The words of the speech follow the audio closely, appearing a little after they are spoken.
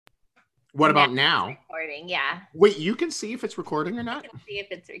What Now about it's now? recording. Yeah. Wait, you can see if it's recording or not? I can see if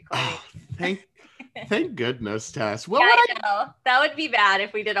it's recording. Oh, thank goodness, Tess. Yeah, What would I I? know. That would be bad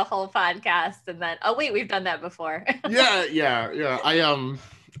if we did a whole podcast and then, oh, wait, we've done that before. Yeah.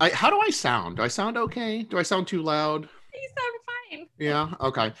 How do I sound? Do I sound okay? Do I sound too loud? You sound fine. Yeah.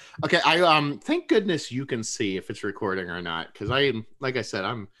 Okay. Thank goodness you can see if it's recording or not, because like I said,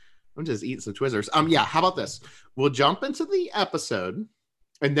 I'm just eating some Twizzlers. Yeah. How about this? We'll jump into the episode,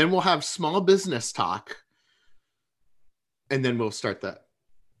 and then we'll have small business talk, and then we'll start that.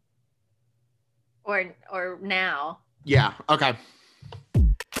 Or now. Yeah. Okay.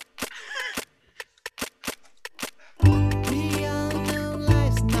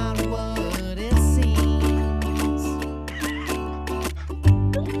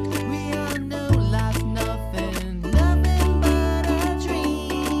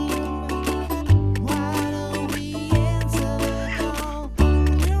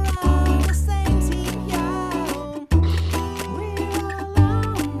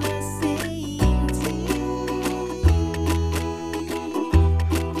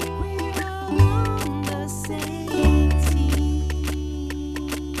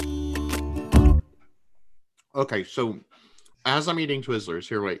 Okay, so as I'm eating Twizzlers,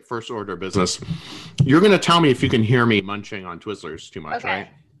 here, wait, first order of business. You're going to tell me if you can hear me munching on Twizzlers too much, Okay.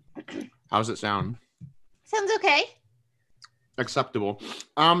 right? How's it sound? Sounds okay. Acceptable.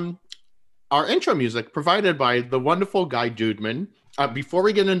 Our intro music provided by the wonderful Guy Dudeman. Before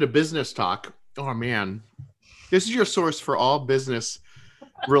we get into business talk, oh man, this is your source for all business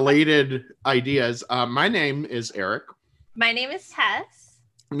related ideas. My name is Eric. My name is Tess.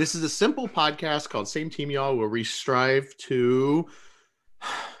 And this is a simple podcast called Same Team Y'all, where we strive to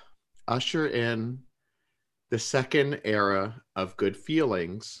usher in the second era of good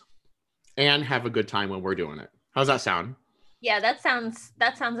feelings and have a good time when we're doing it. How's that sound? Yeah, that sounds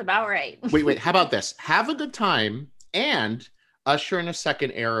about right. Wait, how about this? Have a good time and usher in a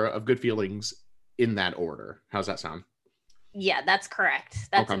second era of good feelings in that order. How's that sound? Yeah, that's correct.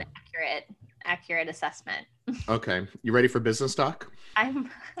 That's Okay. an accurate assessment. Okay. You ready for business talk? I'm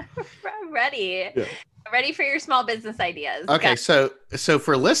ready. Yeah. Ready for your small business ideas. Okay, so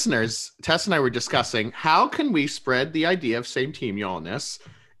for listeners, Tess and I were discussing how can we spread the idea of same team y'allness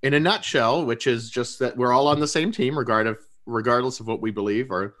in a nutshell, which is just that we're all on the same team, regardless of what we believe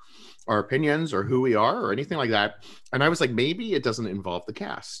or our opinions or who we are or anything like that. And I was like, maybe it doesn't involve the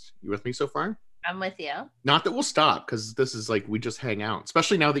cast. You with me so far? I'm with you. Not that we'll stop, because this is like we just hang out,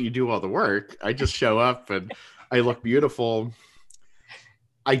 especially now that you do all the work. I just show up and I look beautiful.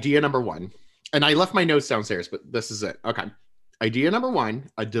 Idea number one. And I left my notes downstairs, but this is it. Okay. Idea number one,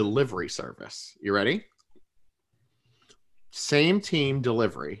 a delivery service. You ready? Same team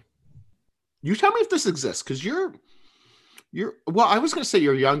delivery. You tell me if this exists, because you're well, I was going to say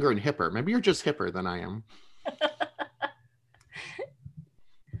you're younger and hipper. Maybe you're just hipper than I am.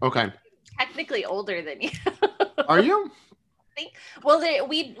 Okay. Technically older than you. Are you? Well,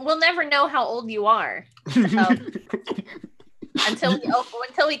 we'll never know how old you are. So, until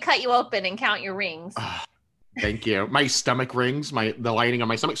we cut you open and count your rings. Thank you. My stomach rings, the lining on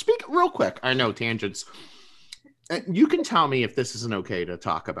my stomach. Speak real quick. I know tangents. You can tell me if this isn't okay to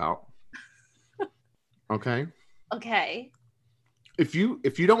talk about. Okay. Okay. If you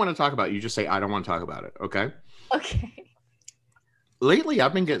don't want to talk about it, you just say I don't want to talk about it. Okay. Okay. Lately,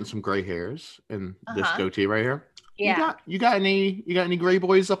 I've been getting some gray hairs in this goatee right here. Yeah. You got any gray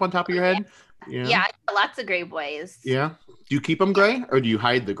boys up on top of your head? Yeah, lots of gray boys. Yeah. Do you keep them gray or do you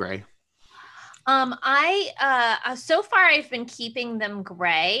hide the gray? I so far I've been keeping them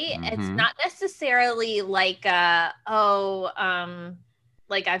gray. Mm-hmm. It's not necessarily like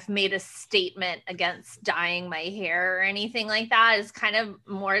like I've made a statement against dyeing my hair or anything like that. It's kind of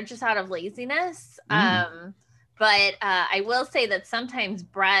more just out of laziness. But I will say that sometimes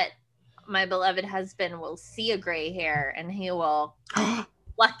Brett, my beloved husband, will see a gray hair and he will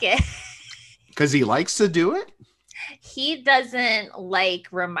pluck it. Because he likes to do it? He doesn't like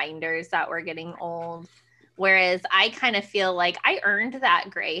reminders that we're getting old. Whereas I kind of feel like I earned that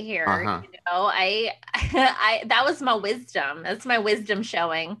gray hair. You know, I that was my wisdom. That's my wisdom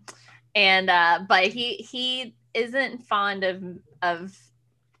showing. And but he isn't fond of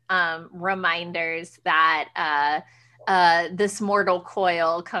reminders that this mortal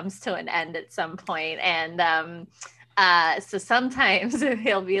coil comes to an end at some point. And so sometimes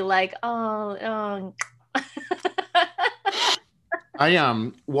he'll be like, oh.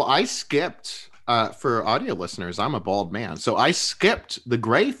 I skipped for audio listeners, I'm a bald man. So I skipped the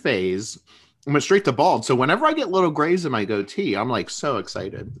gray phase I went straight to bald. So whenever I get little grays in my goatee, I'm like so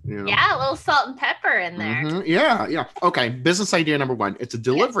excited. You know? Yeah, a little salt and pepper in there. Mm-hmm. Yeah, yeah. Okay, business idea number one. It's a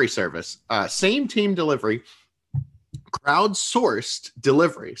delivery service. Same team delivery, crowdsourced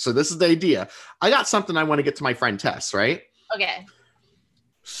delivery. So this is the idea. I got something I want to get to my friend Tess, right? Okay.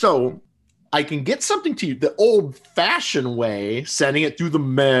 So I can get something to you the old-fashioned way, sending it through the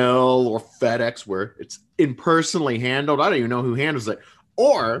mail or FedEx where it's impersonally handled. I don't even know who handles it.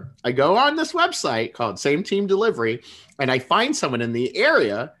 Or I go on this website called Same Team Delivery, and I find someone in the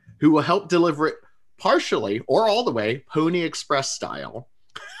area who will help deliver it partially or all the way Pony Express style.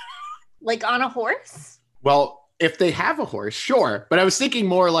 Like on a horse? Well, if they have a horse, sure. But I was thinking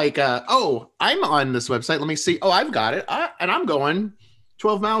more like, oh, I'm on this website. Let me see. Oh, I've got it. And I'm going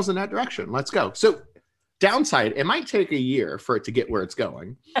 12 miles in that direction. Let's go. So downside, it might take a year for it to get where it's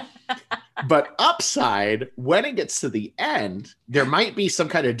going. But upside, when it gets to the end, there might be some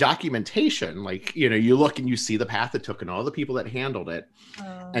kind of documentation. Like, you know, you look and you see the path it took and all the people that handled it.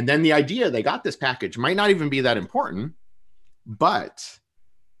 And then the idea they got this package might not even be that important, but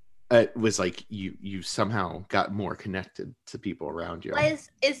it was like you somehow got more connected to people around you. Is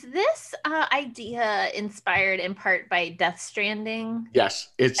this idea inspired in part by Death Stranding? Yes,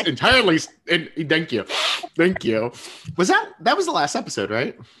 it's entirely. Thank you. That was the last episode,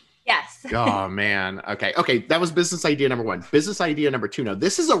 right? Yes. Oh man. Okay. That was business idea number one. Business idea number two. Now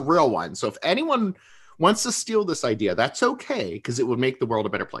this is a real one. So if anyone wants to steal this idea, that's okay because it would make the world a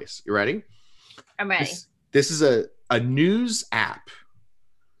better place. You ready? I'm ready. This is a news app.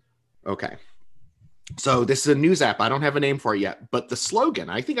 Okay. So this is a news app. I don't have a name for it yet, but the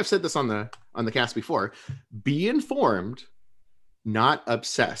slogan, I think I've said this on the cast before, be informed, not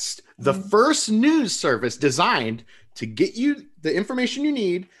obsessed. The first news service designed to get you the information you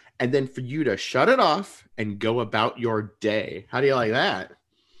need and then for you to shut it off and go about your day. How do you like that?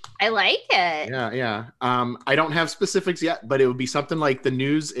 I like it. Yeah. I don't have specifics yet, but it would be something like the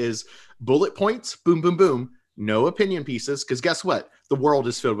news is bullet points, boom, boom, boom. No opinion pieces, because guess what? The world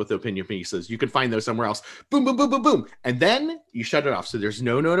is filled with opinion pieces. You can find those somewhere else. Boom, boom, boom, boom, boom. And then you shut it off. So there's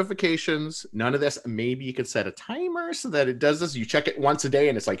no notifications, none of this. Maybe you could set a timer so that it does this. You check it once a day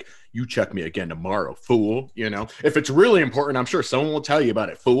and it's like, you check me again tomorrow, fool. You know, if it's really important, I'm sure someone will tell you about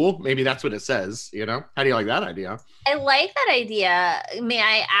it, fool. Maybe that's what it says, you know? How do you like that idea? I like that idea. May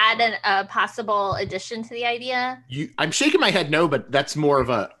I add a possible addition to the idea? I'm shaking my head no, but that's more of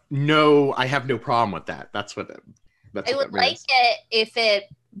a no, I have no problem with that. That's what I would like it if it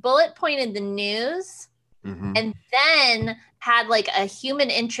bullet pointed the news and then had like a human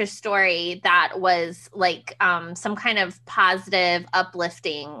interest story that was like some kind of positive,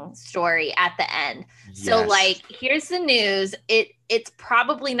 uplifting story at the end. Yes. So like, here's the news. It's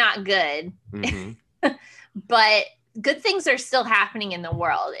probably not good, but good things are still happening in the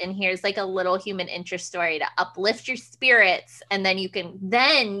world. And here's like a little human interest story to uplift your spirits. And then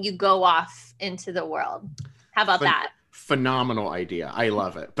you go off into the world. How about that? Phenomenal idea. I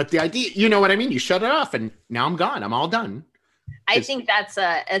love it. But the idea, you know what I mean? You shut it off and now I'm gone. I'm all done. I think it's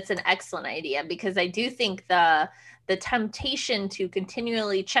an excellent idea because I do think the temptation to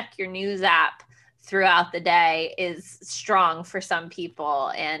continually check your news app throughout the day is strong for some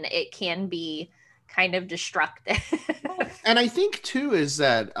people and it can be kind of destructive. And I think too is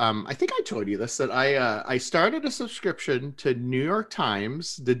that I think I told you this, that I started a subscription to New York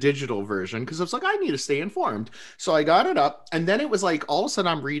Times, the digital version, because I was like, I need to stay informed. So I got it up, and then it was like all of a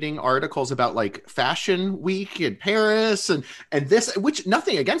sudden I'm reading articles about like Fashion Week in Paris and this, which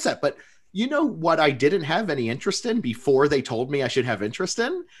nothing against that, but you know what I didn't have any interest in before they told me I should have interest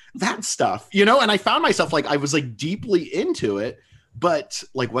in? That stuff, you know, and I found myself like I was like deeply into it. But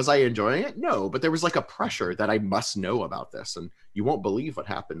like, was I enjoying it? No, but there was like a pressure that I must know about this and you won't believe what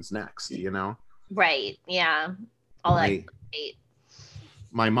happens next, you know? Right. Yeah. All that.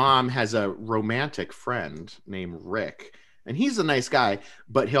 My mom has a romantic friend named Rick and he's a nice guy,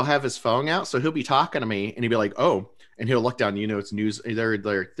 but he'll have his phone out. So he'll be talking to me and he'll be like, oh, and he'll look down, you know, it's news. They're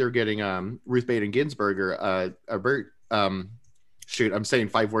getting Ruth Bader Ginsburg, shoot, I'm saying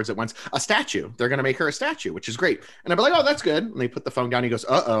 5 words at once. A statue. They're going to make her a statue, which is great. And I'd be like, oh, that's good. And they put the phone down. He goes,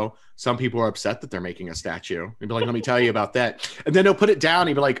 uh-oh. Some people are upset that they're making a statue. He'd be like, let me tell you about that. And then he'll put it down.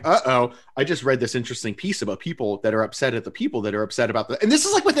 He'd be like, uh-oh. I just read this interesting piece about people that are upset at the people that are upset about that. And this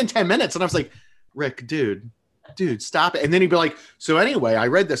is like within 10 minutes. And I was like, Rick, dude, stop it. And then he'd be like, so anyway, I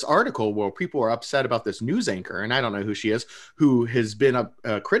read this article where people are upset about this news anchor. And I don't know who she is, who has been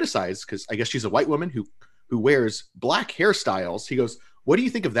criticized because I guess she's a white woman who wears black hairstyles. He goes, what do you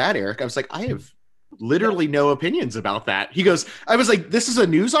think of that, Eric? I was like, I have literally no opinions about that. He goes, I was like, this is a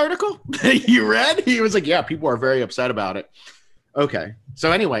news article that you read? He was like, yeah, people are very upset about it. Okay.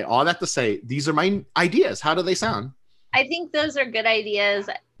 So anyway, all that to say, these are my ideas. How do they sound? I think those are good ideas.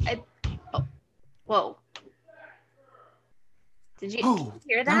 Whoa. Did you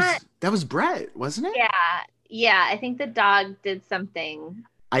hear that? That was Brett, wasn't it? Yeah. Yeah. I think the dog did something.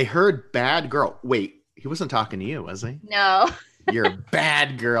 I heard bad girl. Wait, he wasn't talking to you, was he? No. You're a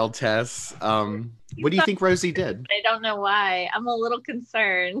bad girl, Tess. What do you think Rosie did? I don't know why. I'm a little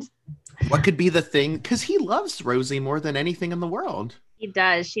concerned. What could be the thing? Because he loves Rosie more than anything in the world. He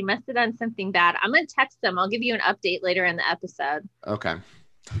does. She must have done something bad. I'm going to text him. I'll give you an update later in the episode. Okay.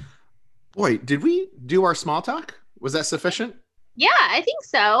 Boy, did we do our small talk? Was that sufficient? Yeah, I think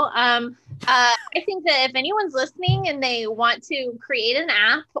so. I think that if anyone's listening and they want to create an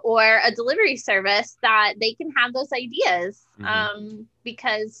app or a delivery service, that they can have those ideas.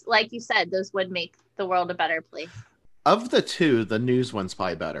 Because like you said, those would make the world a better place. Of the two, the news one's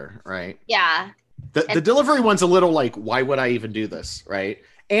probably better, right? Yeah. The delivery one's a little like, why would I even do this, right?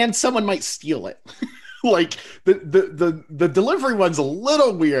 And someone might steal it. Like the delivery one's a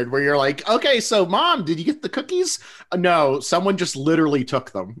little weird where you're like, okay, so mom, did you get the cookies? No, someone just literally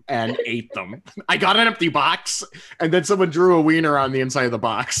took them and ate them. I got an empty box and then someone drew a wiener on the inside of the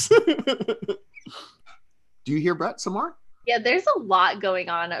box. Do you hear Brett some more? Yeah, there's a lot going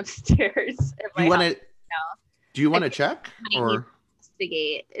on upstairs. Do you want to check or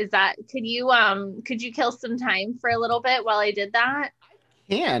investigate? Could you kill some time for a little bit while I did that?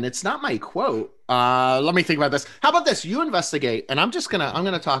 It's not my quote. Let me think about this. How about this? You investigate, and I'm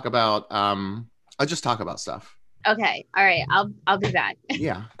gonna talk about I'll just talk about stuff. Okay. All right. I'll be back.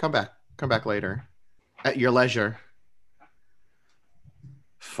 Yeah, come back later at your leisure.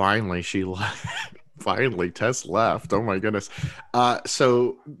 Finally, finally Tess left. Oh my goodness.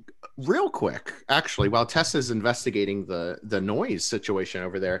 So real quick, actually, while Tess is investigating the noise situation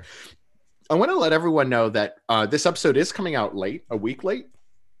over there, I want to let everyone know that this episode is coming out late, a week late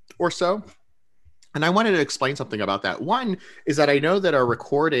or so. And I wanted to explain something about that. One is that I know that our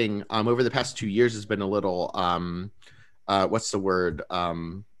recording over the past 2 years has been a little, what's the word?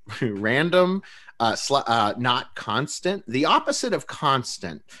 Random, not constant. The opposite of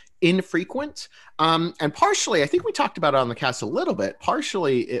constant, infrequent. And partially, I think we talked about it on the cast a little bit.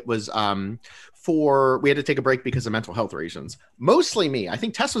 Partially, it was we had to take a break because of mental health reasons. Mostly me. I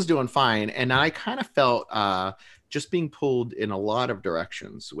think Tess was doing fine. And I kind of felt just being pulled in a lot of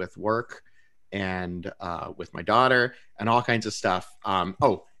directions with work and with my daughter and all kinds of stuff.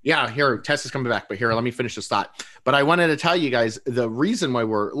 Here, Tess is coming back, but here, let me finish this thought. But I wanted to tell you guys the reason why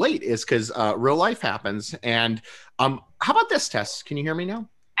we're late is because real life happens. And how about this, Tess? Can you hear me now?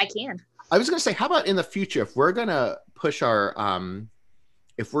 I can. I was going to say, how about in the future, if we're going to push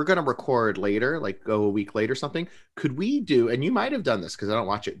if we're going to record later, like go a week late or something, could we do, and you might have done this because I don't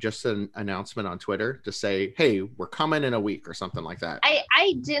watch it, just an announcement on Twitter to say, hey, we're coming in a week or something like that.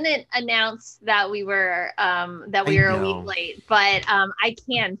 I didn't announce that we were a week late, but I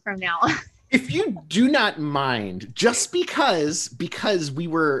can from now on. If you do not mind, just because we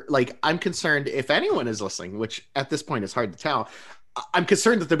were like, I'm concerned if anyone is listening, which at this point is hard to tell, I'm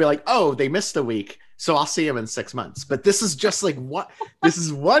concerned that they'll be like, oh, they missed a week, so I'll see them in 6 months. But this is just like this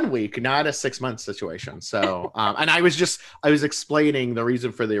is 1 week, not a 6 month situation. So, and I was explaining the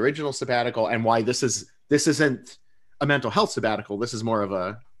reason for the original sabbatical and why this isn't a mental health sabbatical. This is more of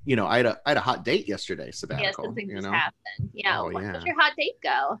a, I had a hot date yesterday sabbatical. Yeah, something just happened. Yeah. Oh, How did your hot date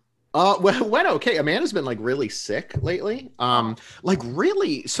go? Well, it went okay. Amanda's been like really sick lately. Like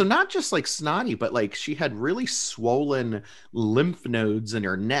really, so not just like snotty, but like she had really swollen lymph nodes in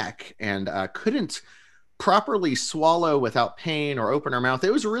her neck and couldn't properly swallow without pain or open her mouth.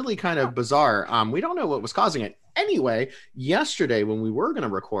 It was really kind of bizarre. We don't know what was causing it. Anyway, yesterday when we were going to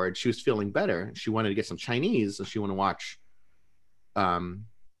record, she was feeling better. She wanted to get some Chinese and she wanted to watch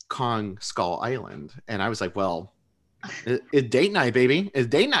Kong Skull Island. And I was like, well, it's date night, baby. It's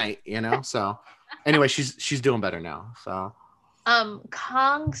date night, So anyway, she's doing better now. So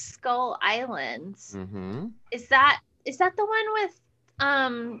Kong Skull Island. Mm-hmm. Is that the one with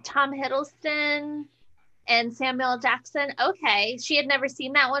Tom Hiddleston and Samuel Jackson? Okay. She had never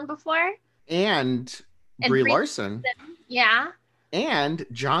seen that one before. And Brie Larson. Yeah. And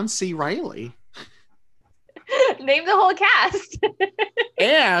John C. Reilly. Name the whole cast.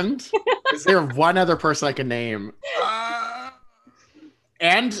 And is there one other person I can name?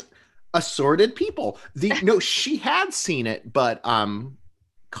 And assorted people. She had seen it, but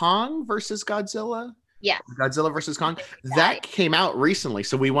Kong versus Godzilla. Yeah. Godzilla versus Kong. That came out recently,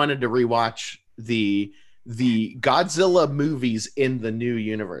 so we wanted to rewatch the Godzilla movies in the new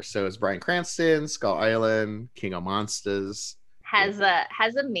universe. So it's Bryan Cranston, Skull Island, King of Monsters. Has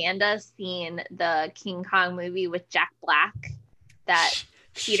Amanda seen the King Kong movie with Jack Black? that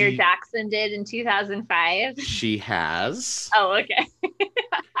Peter Jackson did in 2005? She has. Oh, okay.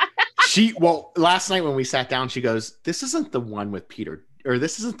 Last night when we sat down, she goes, "This isn't the one with Peter, or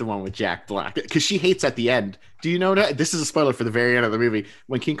this isn't the one with Jack Black," because she hates at the end. Do you know that? This is a spoiler for the very end of the movie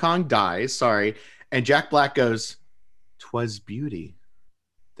when King Kong dies. Sorry, and Jack Black goes, "'Twas beauty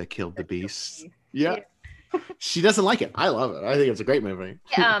that killed the beast." Yeah. She doesn't like it. I love it. I think it's a great movie.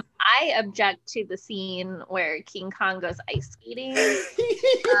 I object to the scene where King Kong goes ice skating.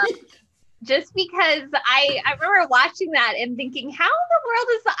 Just because I remember watching that and thinking, how in the world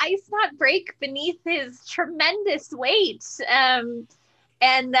does the ice not break beneath his tremendous weight?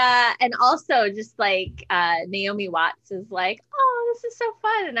 And also just like Naomi Watts is like, oh, this is so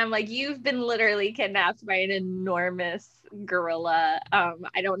fun. And I'm like, you've been literally kidnapped by an enormous gorilla.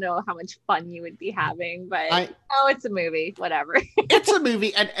 I don't know how much fun you would be having, but it's a movie, whatever. It's a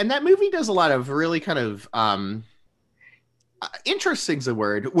movie. And that movie does a lot of really kind of interesting's a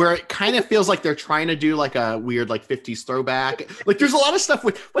word, where it kind of feels like they're trying to do like a weird like 50s throwback. Like there's a lot of stuff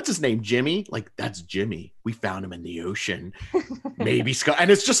with what's his name, Jimmy, like that's Jimmy, we found him in the ocean, maybe Scott,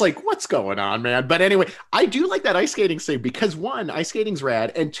 and it's just like, what's going on, man? But anyway, I do like that ice skating scene because one, ice skating's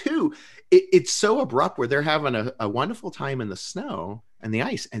rad, and two, it's so abrupt where they're having a wonderful time in the snow and the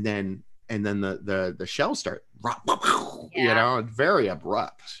ice, and then the shells start, you know, very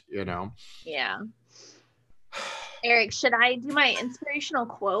abrupt, you know. Yeah. Eric, should I do my inspirational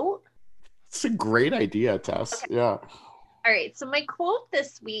quote? It's a great idea, Tess. Okay. Yeah. All right. So my quote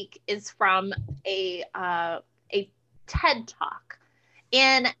this week is from a TED Talk.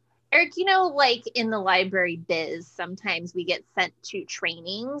 And Eric, you know, like in the library biz, sometimes we get sent to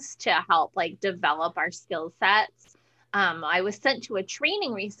trainings to help like develop our skill sets. I was sent to a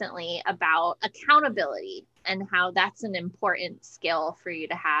training recently about accountability and how that's an important skill for you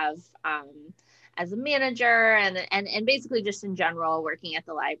to have as a manager and basically just in general working at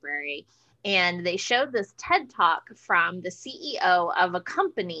the library. And they showed this TED Talk from the CEO of a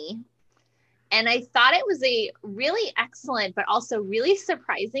company. And I thought it was a really excellent, but also really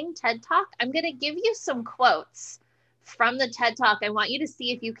surprising TED Talk. I'm going to give you some quotes from the TED Talk. I want you to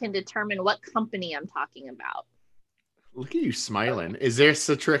see if you can determine what company I'm talking about. Look at you smiling. Is this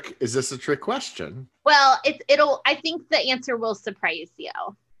a trick? Is this a trick question? Well, I think the answer will surprise you.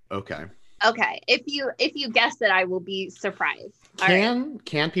 Okay. Okay, if you guess it, I will be surprised.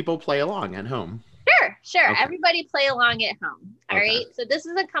 Can people play along at home? Sure. Okay. Everybody play along at home. All right. So this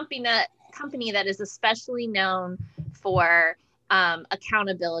is a company that is especially known for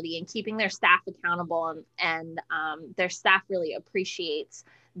accountability and keeping their staff accountable, and their staff really appreciates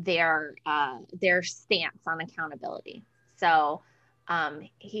their stance on accountability. So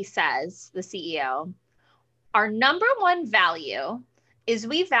he says, the CEO, our number one value is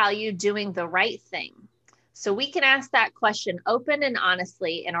we value doing the right thing. So we can ask that question open and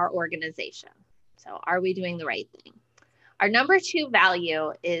honestly in our organization. So are we doing the right thing? Our number two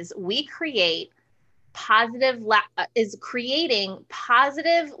value is we creating positive,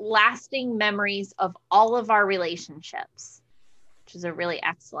 lasting memories of all of our relationships, which is a really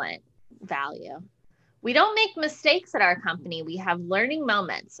excellent value. We don't make mistakes at our company. We have learning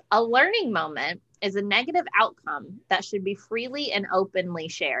moments. A learning moment is a negative outcome that should be freely and openly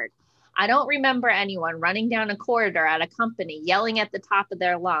shared. I don't remember anyone running down a corridor at a company yelling at the top of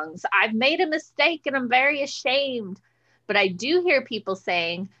their lungs, I've made a mistake and I'm very ashamed. But I do hear people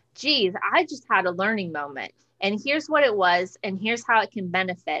saying, geez, I just had a learning moment. And here's what it was. And here's how it can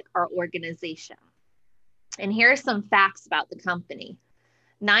benefit our organization. And here are some facts about the company.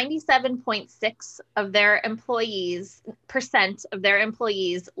 97.6% of their employees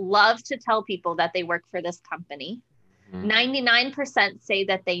love to tell people that they work for this company. 99% say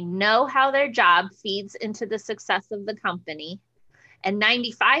that they know how their job feeds into the success of the company. And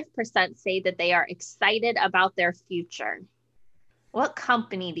 95% say that they are excited about their future. What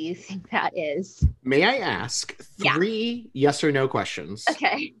company do you think that is? May I ask 3 yes or no questions?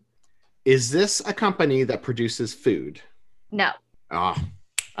 Okay. Is this a company that produces food? No. Oh,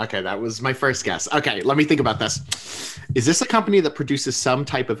 okay. That was my first guess. Okay, let me think about this. Is this a company that produces some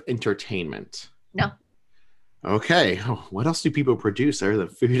type of entertainment? No. Okay. Oh, what else do people produce other than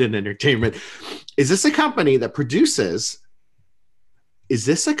food and entertainment? Is this a company that produces? Is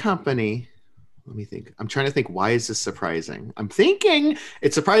this a company? Let me think. I'm trying to think. Why is this surprising? I'm thinking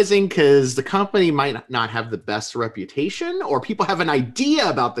it's surprising because the company might not have the best reputation, or people have an idea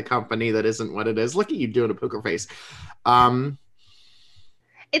about the company that isn't what it is. Look at you doing a poker face.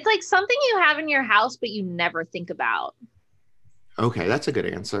 It's like something you have in your house, but you never think about. Okay, that's a good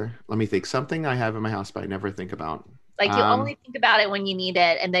answer. Let me think. Something I have in my house, but I never think about. Like you only think about it when you need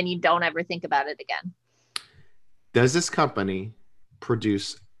it, and then you don't ever think about it again. Does this company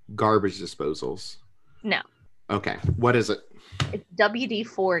produce garbage disposals? No. Okay. What is it? It's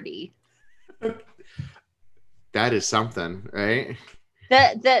WD-40. That is something, right?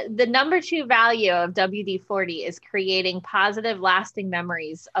 The number 2 value of WD-40 is creating positive, lasting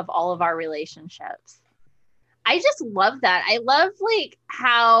memories of all of our relationships. I just love that. I love like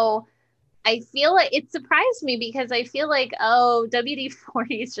how I feel like it surprised me because I feel like, oh,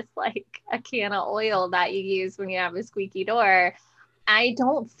 WD-40 is just like a can of oil that you use when you have a squeaky door. I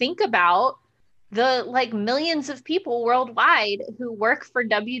don't think about the like millions of people worldwide who work for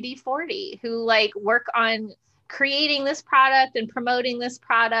WD-40, who like work on creating this product and promoting this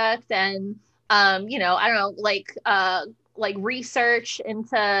product and you know, I don't know, like research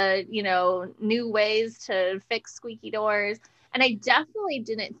into, you know, new ways to fix squeaky doors. And I definitely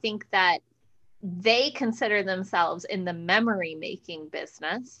didn't think that they consider themselves in the memory making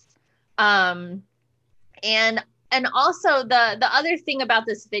business. And also the other thing about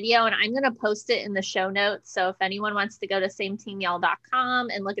this video, and I'm going to post it in the show notes. So if anyone wants to go to sameteamyall.com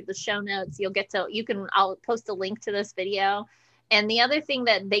and look at the show notes, I'll post a link to this video. And the other thing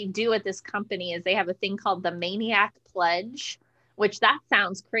that they do at this company is they have a thing called the Maniac Pledge, which that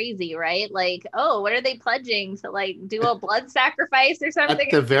sounds crazy, right? Like, oh, what are they pledging to like do a blood sacrifice or something?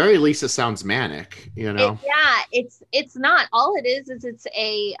 At the very least, it sounds manic, you know? It's not. All it is it's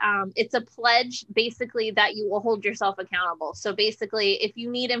a pledge basically that you will hold yourself accountable. So basically, if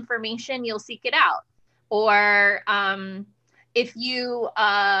you need information, you'll seek it out. Or if you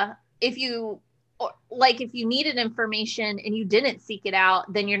needed information and you didn't seek it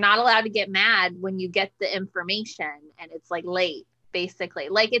out, then you're not allowed to get mad when you get the information and it's like late, basically.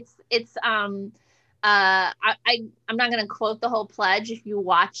 Like I'm not going to quote the whole pledge. If you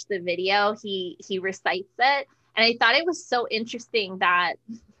watch the video, he recites it. And I thought it was so interesting that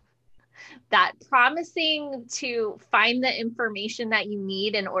promising to find the information that you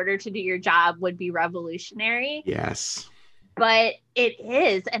need in order to do your job would be revolutionary. Yes. But it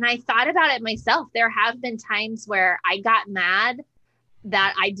is. And I thought about it myself. There have been times where I got mad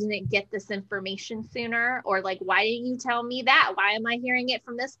that I didn't get this information sooner, or like, why didn't you tell me that? Why am I hearing it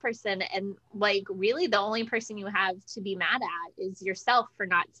from this person? And like, really the only person you have to be mad at is yourself for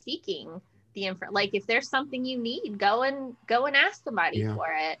not seeking the info. Like if there's something you need, go and ask somebody for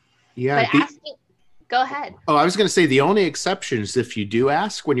it. Yeah. But go ahead. Oh, I was going to say the only exception is if you do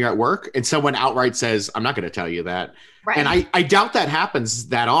ask when you're at work and someone outright says, I'm not going to tell you that. Right. And I doubt that happens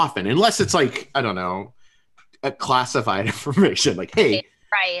that often, unless it's like, I don't know, a classified information. Like, hey,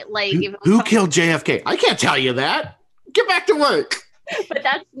 right. Like who killed JFK? I can't tell you that. Get back to work. But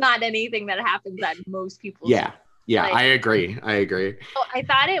that's not anything that happens at most people. Yeah. Yeah, like, I agree. So I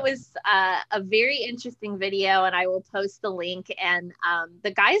thought it was a very interesting video, and I will post the link. And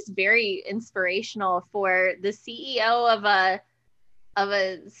the guy's very inspirational for the CEO of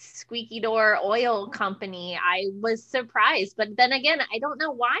a squeaky door oil company. I was surprised, but then again, I don't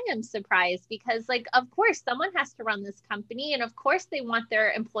know why I'm surprised, because like, of course someone has to run this company, and of course they want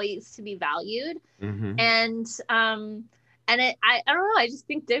their employees to be valued. Mm-hmm. And I don't know. I just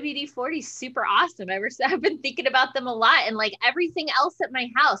think WD-40 is super awesome. I've been thinking about them a lot, and like everything else at my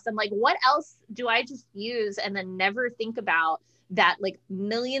house, I'm like, what else do I just use and then never think about that like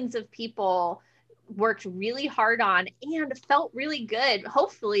millions of people worked really hard on and felt really good.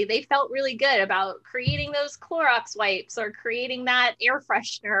 Hopefully they felt really good about creating those Clorox wipes or creating that air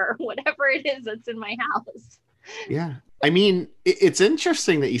freshener or whatever it is that's in my house. Yeah. I mean, it's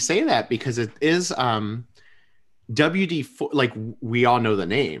interesting that you say that, because it is WD-40, like we all know the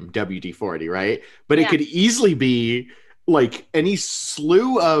name WD-40, right? But it could easily be like any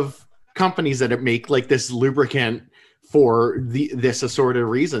slew of companies that make like this lubricant for this assorted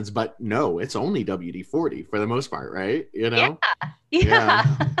reasons, but no, it's only WD-40 for the most part, right? You know? Yeah.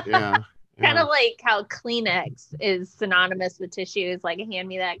 Kind of like how Kleenex is synonymous with tissues, like hand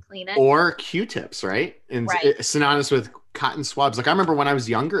me that Kleenex. Or Q-tips, right? And synonymous with cotton swabs. Like I remember when I was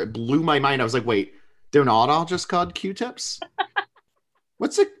younger, it blew my mind. I was like, wait, they're not all just called Q-tips?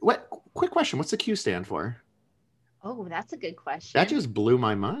 Quick question. What's the Q stand for? Oh, that's a good question. That just blew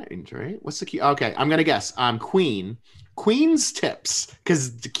my mind, right? What's the Q? Okay, I'm going to guess. Queen's tips.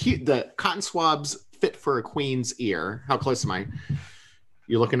 Because the cotton swabs fit for a queen's ear. How close am I?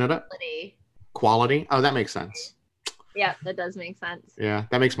 You looking it up? Quality? Oh, that makes sense. Yeah, that does make sense. Yeah,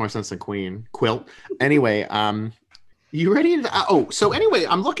 that makes more sense than queen. Quilt. Anyway, you ready? So anyway,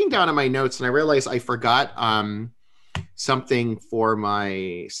 I'm looking down at my notes and I realized I forgot something for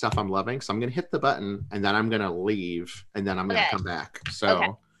my stuff I'm loving. So I'm going to hit the button and then I'm going to leave and then I'm going to come back.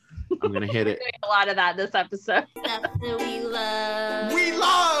 So I'm going to hit it. Doing a lot of that this episode. Stuff that we love. We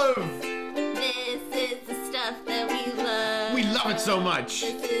love! This is the stuff that we love. We love it so much.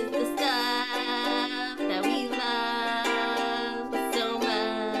 This is the stuff that we love so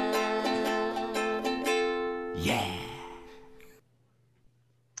much. Yeah.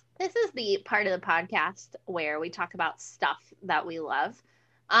 This is the part of the podcast where we talk about stuff that we love.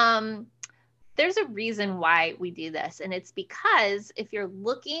 There's a reason why we do this, and it's because if you're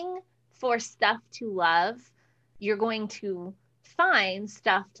looking for stuff to love, you're going to find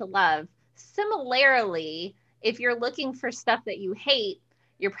stuff to love. Similarly, if you're looking for stuff that you hate,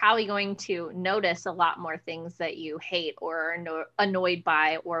 you're probably going to notice a lot more things that you hate or are annoyed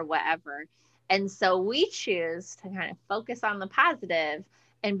by or whatever. And so we choose to kind of focus on the positive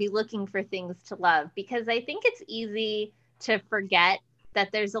and be looking for things to love, because I think it's easy to forget that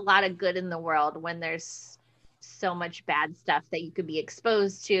there's a lot of good in the world when there's so much bad stuff that you could be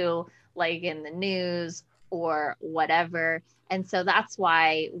exposed to, like in the news or whatever. And so that's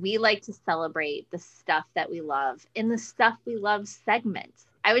why we like to celebrate the stuff that we love in the Stuff We Love segment.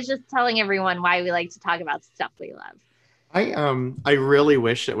 I was just telling everyone why we like to talk about stuff we love. I really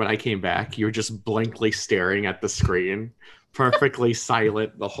wish that when I came back, you were just blankly staring at the screen, perfectly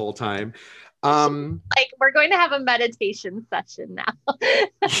silent the whole time. Like, we're going to have a meditation session now.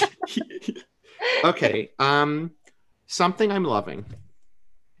 Okay. Something I'm loving.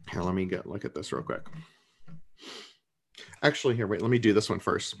 Here, let me look at this real quick. Actually, here, wait, let me do this one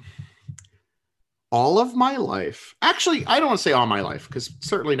first. All of my life, actually, I don't want to say all my life, because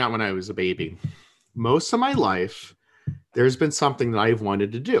certainly not when I was a baby. Most of my life, there's been something that I've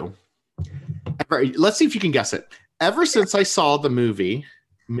wanted to do. Let's see if you can guess it. Ever since I saw the movie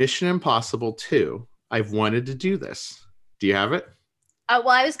Mission Impossible 2, I've wanted to do this. Do you have it? Well,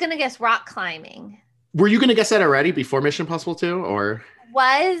 I was going to guess rock climbing. Were you going to guess that already before Mission Impossible 2, or?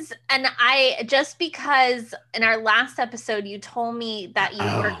 And I, just because in our last episode you told me that you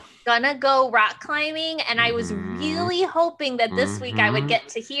were gonna go rock climbing, and I was really hoping that this week I would get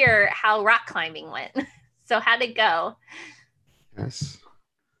to hear how rock climbing went. So how'd it go? Yes,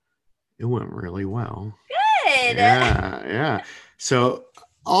 it went really well. Good. Yeah. So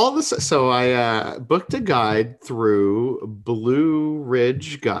I booked a guide through Blue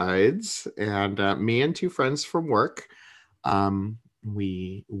Ridge Guides, and me and two friends from work,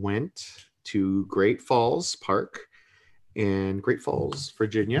 we went to Great Falls Park in Great Falls,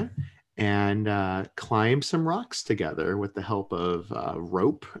 Virginia, and climbed some rocks together with the help of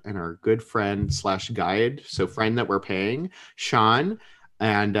rope and our good friend / guide, so friend that we're paying, Sean.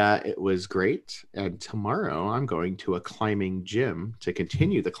 And it was great. And tomorrow I'm going to a climbing gym to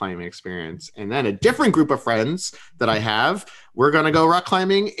continue the climbing experience. And then a different group of friends that I have, we're going to go rock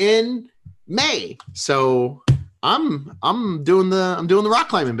climbing in May. So I'm doing the rock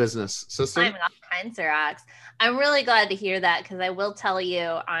climbing business, sister. Climbing all kinds of rocks. I'm really glad to hear that, because I will tell you,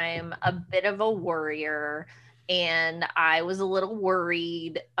 I'm a bit of a worrier, and I was a little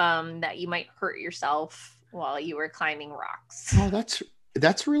worried that you might hurt yourself while you were climbing rocks. Oh,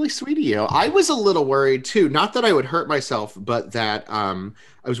 that's really sweet of you. I was a little worried too. Not that I would hurt myself, but that I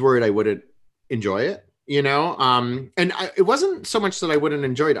was worried I wouldn't enjoy it. You know, it wasn't so much that I wouldn't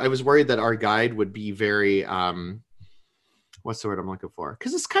enjoy it. I was worried that our guide would be very, what's the word I'm looking for?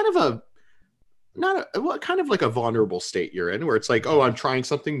 Because it's kind of kind of like a vulnerable state you're in, where it's like, oh, I'm trying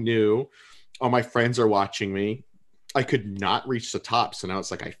something new. All my friends are watching me. I could not reach the top. So now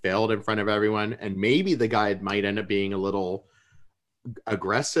it's like I failed in front of everyone. And maybe the guide might end up being a little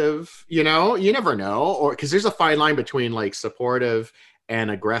aggressive, you know, you never know. Or because there's a fine line between like supportive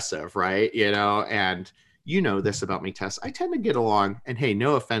and aggressive, right? You know, and you know this about me, Tess. I tend to get along, and hey,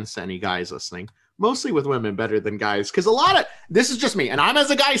 no offense to any guys listening, mostly with women better than guys, because this is just me, and I'm as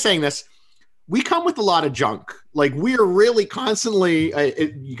a guy saying this, we come with a lot of junk. Like, we are really constantly,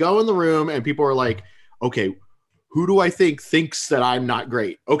 you go in the room and people are like, okay, who do I think thinks that I'm not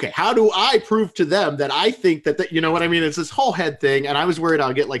great? Okay, how do I prove to them that I think that you know what I mean? It's this whole head thing, and I was worried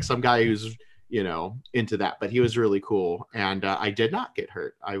I'll get like some guy who's, you know, into that, but he was really cool, and I did not get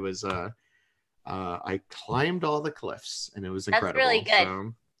hurt. I was I climbed all the cliffs, and it was incredible. That's really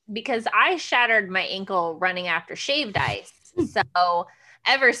good, because I shattered my ankle running after shaved ice. So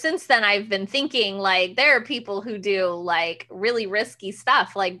ever since then, I've been thinking, like, there are people who do like really risky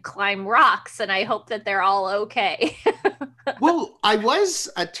stuff, like climb rocks, and I hope that they're all okay. Well, I was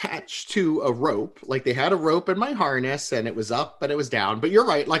attached to a rope. Like, they had a rope in my harness, and it was up, but it was down. But you're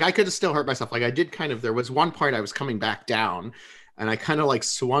right. Like, I could have still hurt myself. Like, I did there was one part I was coming back down, and I kind of like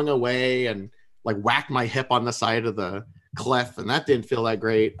swung away and like whacked my hip on the side of the cliff, and that didn't feel that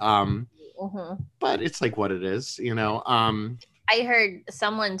great. But it's like what it is, you know. I heard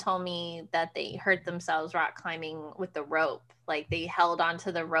someone told me that they hurt themselves rock climbing with the rope. Like, they held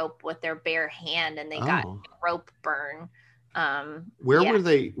onto the rope with their bare hand, and they got rope burn. Where Yeah. were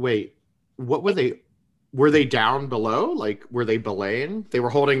they? Wait, what were they? Were they down below? Like, were they belaying? They were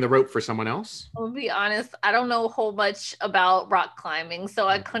holding the rope for someone else? I'll be honest, I don't know a whole much about rock climbing, so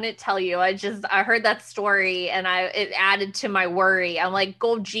I couldn't tell you. I heard that story and it added to my worry. I'm like,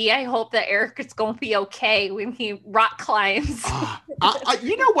 "Go, gee, I hope that Eric is going to be okay when he rock climbs."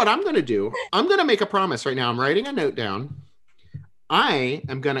 You know what I'm going to do? I'm going to make a promise right now. I'm writing a note down. I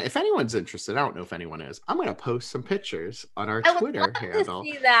am gonna, if anyone's interested, I don't know if anyone is, I'm gonna post some pictures on our Twitter handle.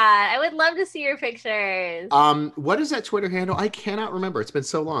 See that. I would love to see your pictures. What is that Twitter handle? I cannot remember. It's been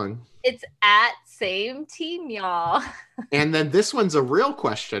so long. It's at Same Team, y'all. And then this one's a real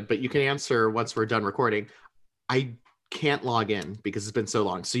question, but you can answer once we're done recording. I can't log in because it's been so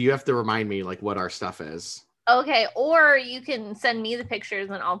long. So you have to remind me like what our stuff is. Okay, or you can send me the pictures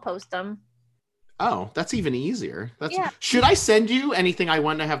and I'll post them. Oh, that's even easier. Should I send you anything I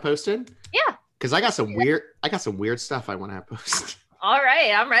want to have posted? Yeah. Because I got some weird stuff I want to have posted. All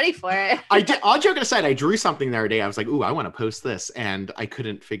right, I'm ready for it. All joking aside, I drew something the other day. I was like, ooh, I want to post this. And I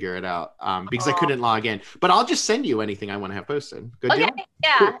couldn't figure it out because I couldn't log in. But I'll just send you anything I want to have posted. Good deal?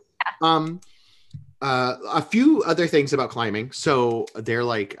 Yeah. Cool. A few other things about climbing. So they're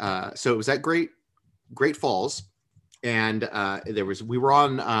like, so it was at Great Falls. And we were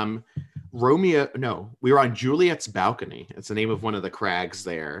on we were on Juliet's Balcony. It's the name of one of the crags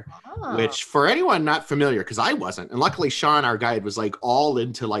there, which for anyone not familiar, because I wasn't, and luckily Sean, our guide, was like all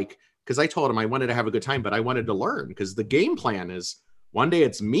into like, because I told him I wanted to have a good time, but I wanted to learn because the game plan is one day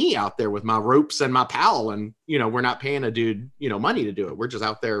it's me out there with my ropes and my pal, and we're not paying a dude money to do it. We're just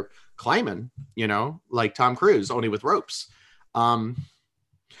out there climbing, like Tom Cruise, only with ropes.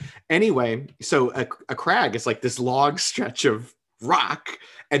 Anyway, so a crag is like this long stretch of rock,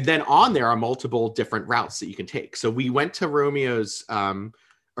 and then on there are multiple different routes that you can take. So we went to Romeo's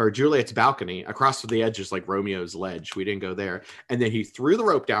or Juliet's Balcony. Across the edge is like Romeo's Ledge. We didn't go there. And then he threw the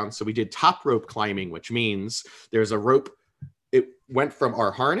rope down. So we did top rope climbing, which means there's a rope. It went from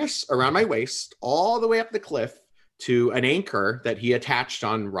our harness around my waist all the way up the cliff to an anchor that he attached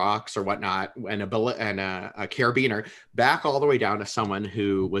on rocks or whatnot, and a carabiner back all the way down to someone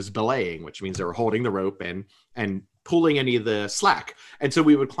who was belaying, which means they were holding the rope and pulling any of the slack. And so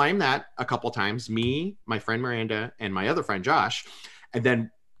we would climb that a couple times, me, my friend Miranda, and my other friend Josh. And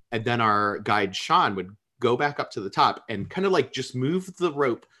then our guide Sean would go back up to the top and kind of like just move the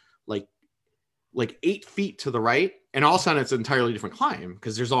rope like 8 feet to the right. And all of a sudden it's an entirely different climb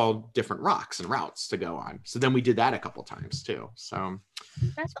because there's all different rocks and routes to go on. So then we did that a couple times too. So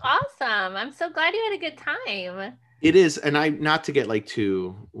that's awesome. I'm so glad you had a good time. It is. And not to get like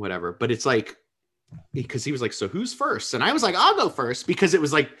too whatever, but it's like, because he was like, so who's first? And I was like, I'll go first, because it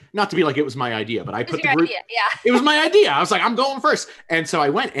was like, not to be like it was my idea, but I put the group. Idea, yeah. It was my idea. I was like, I'm going first. And so I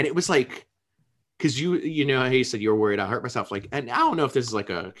went, and it was like, because you know, he said you were worried I'll hurt myself. Like, and I don't know if this is like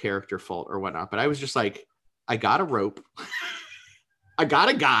a character fault or whatnot, but I was just like, I got a rope. I got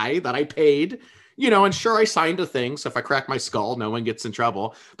a guy that I paid, and sure, I signed a thing. So if I crack my skull, no one gets in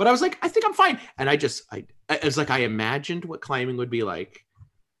trouble. But I was like, I think I'm fine. And I was like, I imagined what climbing would be like.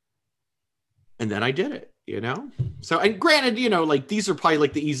 And then I did it, So, and granted, like these are probably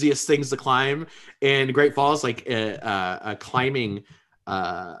like the easiest things to climb in Great Falls, like a climbing,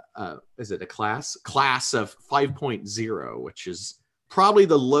 is it a class of 5.0, which is probably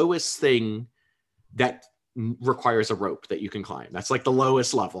the lowest thing that requires a rope that you can climb. That's like the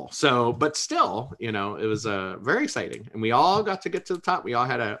lowest level. So, but still, it was very exciting, and we all got to get to the top. We all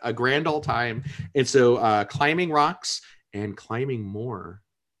had a grand old time. And so climbing rocks and climbing more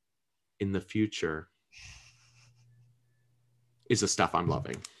in the future is the stuff I'm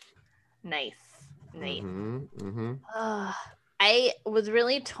loving. Nice. Mm-hmm, mm-hmm. I was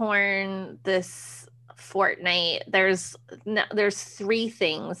really torn this fortnight. There's 3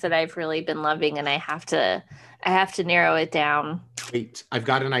 things that I've really been loving, and I have to narrow it down. Wait, I've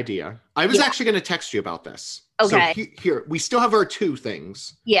got an idea. I was actually going to text you about this. Okay. So here, we still have our 2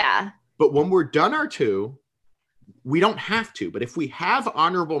 things. Yeah. But when we're done our 2, we don't have to, but if we have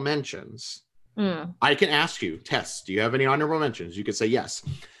honorable mentions, I can ask you, Tess, do you have any honorable mentions? You could say yes.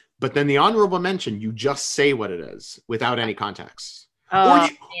 But then the honorable mention, you just say what it is without any context. Or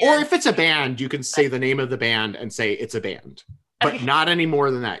if it's a band, you can say the name of the band and say it's a band, but not any more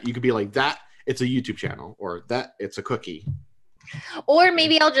than that. You could be like, that it's a YouTube channel, or that it's a cookie. Or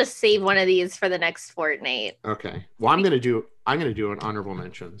maybe I'll just save one of these for the next fortnight. Okay. Well, I'm gonna do an honorable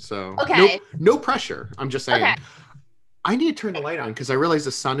mention. So okay. No pressure. I'm just saying. Okay. I need to turn the light on because I realize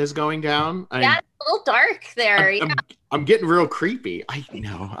the sun is going down. Yeah, it's a little dark there. I'm getting real creepy. I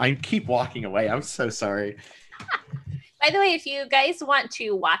know. I keep walking away. I'm so sorry. By the way, if you guys want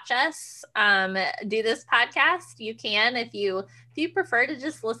to watch us do this podcast, you can. If you prefer to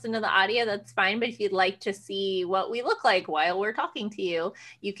just listen to the audio, that's fine. But if you'd like to see what we look like while we're talking to you,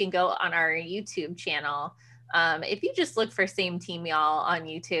 you can go on our YouTube channel. If you just look for Same Team Y'all on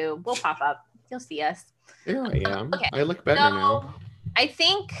YouTube, we'll pop up. You'll see us. Here I am. Okay. I look better now. I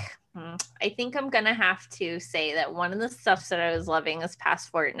think I'm gonna have to say that one of the stuff that I was loving this past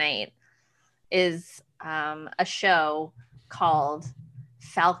fortnight is a show called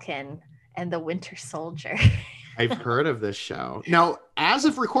Falcon and the Winter Soldier. I've heard of this show. Now, as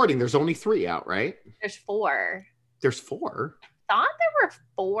of recording, there's only 3 out, right? There's 4. There's 4? I thought there were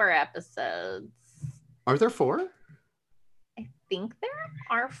 4 episodes. Are there 4? I think there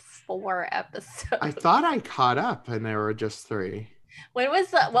are 4 episodes. I thought I caught up and there were just 3. What was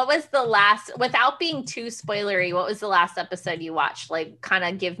the last, without being too spoilery, what was the last episode you watched? Like, kind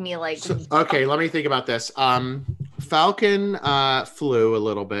of give me like. Okay, let me think about this. Falcon flew a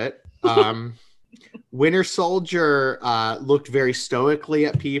little bit. Winter Soldier looked very stoically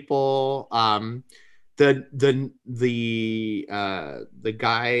at people. The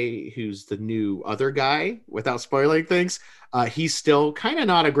guy who's the new other guy, without spoiling things, he's still kind of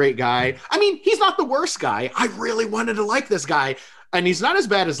not a great guy. I mean, he's not the worst guy. I really wanted to like this guy. And he's not as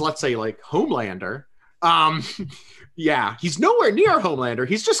bad as, let's say, like Homelander. Yeah, he's nowhere near Homelander.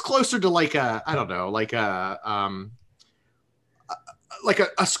 He's just closer to like a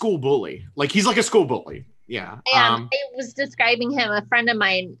school bully. Like he's like a school bully. Yeah. I was describing him. A friend of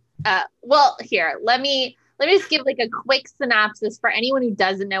mine. Well, here, let me just give like a quick synopsis for anyone who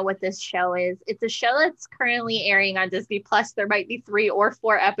doesn't know what this show is. It's a show that's currently airing on Disney Plus. There might be 3 or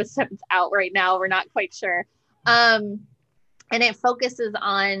 4 episodes out right now. We're not quite sure. And it focuses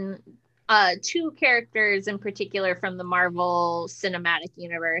on 2 characters in particular from the Marvel Cinematic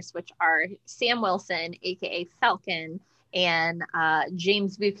Universe, which are Sam Wilson, aka Falcon, and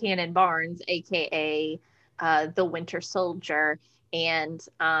James Buchanan Barnes, aka the Winter Soldier. And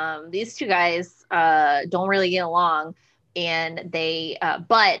these 2 guys don't really get along, and they have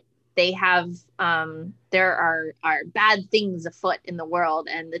there are bad things afoot in the world,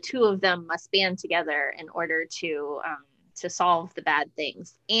 and the 2 of them must band together in order to solve the bad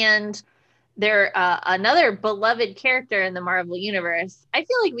things. And they're another beloved character in the Marvel universe, I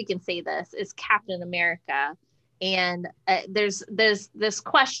feel like we can say this, is Captain America. And there's this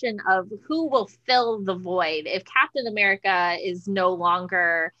question of who will fill the void if Captain America is no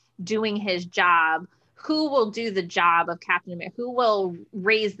longer doing his job. Who will do the job of Captain America? Who will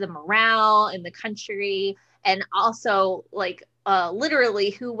raise the morale in the country? And also, like,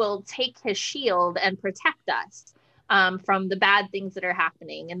 literally, who will take his shield and protect us from the bad things that are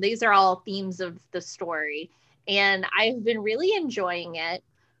happening? And these are all themes of the story. And I've been really enjoying it.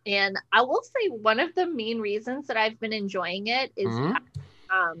 And I will say one of the main reasons that I've been enjoying it is one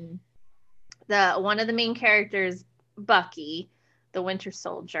of the main characters, Bucky, the Winter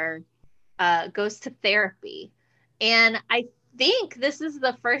Soldier, goes to therapy. And I think this is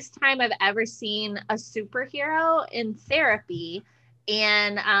the first time I've ever seen a superhero in therapy.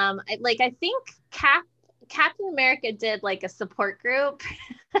 And I think Captain America did like a support group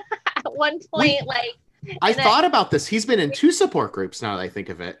at one point. I thought about this. He's been in 2 support groups now that I think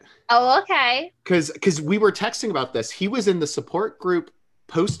of it. Oh, okay. Because we were texting about this. He was in the support group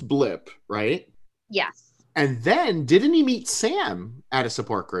post Blip, right? Yes. And then didn't he meet Sam at a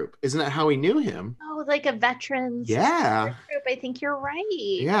support group? Isn't that how he knew him? Oh, like a veterans support group. I think you're right.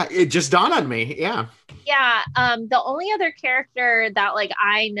 Yeah, it just dawned on me. Yeah. Yeah. The only other character that like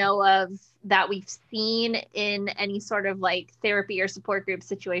I know of that we've seen in any sort of like therapy or support group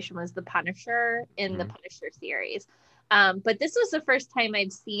situation was the Punisher in the Punisher series. But this was the first time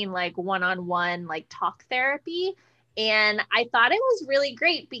I've seen like one-on-one like talk therapy. And I thought it was really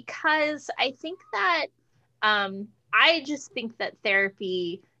great because I think that I just think that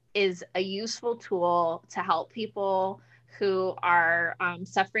therapy is a useful tool to help people who are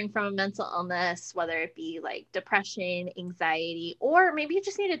suffering from a mental illness, whether it be like depression, anxiety, or maybe you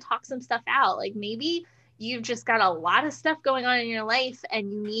just need to talk some stuff out. Like maybe you've just got a lot of stuff going on in your life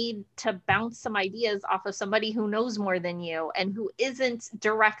and you need to bounce some ideas off of somebody who knows more than you and who isn't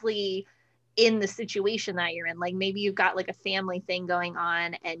directly in the situation that you're in. Like maybe you've got like a family thing going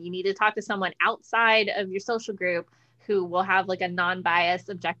on and you need to talk to someone outside of your social group who will have like a non-biased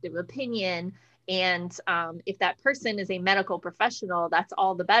objective opinion. And if that person is a medical professional, that's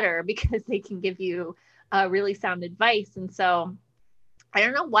all the better because they can give you really sound advice. And so I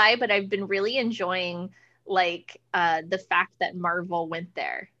don't know why, but I've been really enjoying like the fact that Marvel went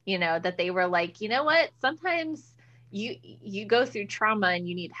there, you know, that they were like, you know what, sometimes you go through trauma and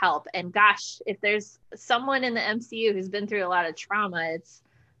you need help. And gosh, if there's someone in the MCU who's been through a lot of trauma, it's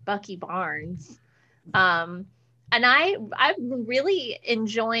Bucky Barnes. And I'm really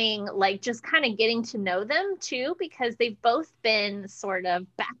enjoying like just kind of getting to know them too, because they've both been sort of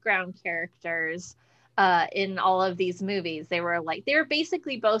background characters in all of these movies. They were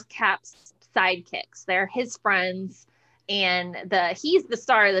basically both Cap's sidekicks. They're his friends, and he's the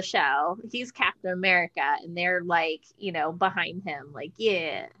star of the show. He's Captain America, and they're like, behind him, like,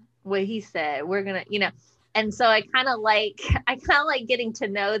 yeah, what he said, we're gonna, and so I kind of like getting to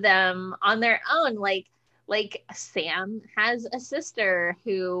know them on their own. Like Sam has a sister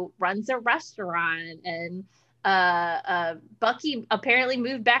who runs a restaurant, and Bucky apparently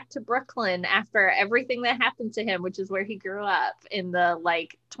moved back to Brooklyn after everything that happened to him, which is where he grew up in the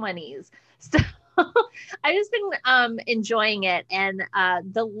 20s. So I've just been enjoying it. And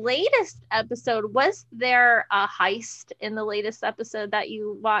the latest episode, was there a heist in the latest episode that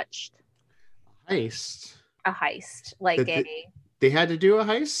you watched? Heist? A heist. They had to do a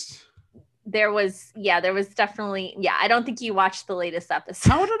heist? There was definitely, I don't think you watched the latest episode.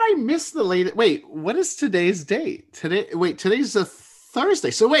 How did I miss the latest? Wait, what is today's date? Today's a Thursday.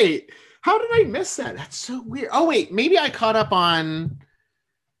 So wait, how did I miss that? That's so weird. Oh wait, maybe I caught up on,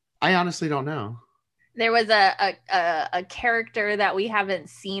 I honestly don't know. There was a character that we haven't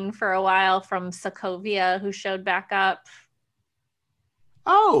seen for a while from Sokovia who showed back up.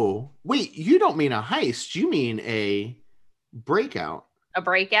 Oh, wait, you don't mean a heist. You mean a breakout. A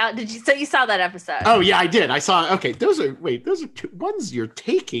breakout? So you saw that episode? Oh yeah, I did. I saw. Okay, those are two ones you're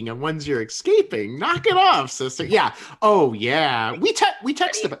taking and ones you're escaping. Knock it off, sister. Yeah. Oh yeah. We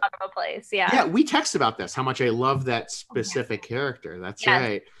text about a place. Yeah. Yeah, we text about this. How much I love that specific character. That's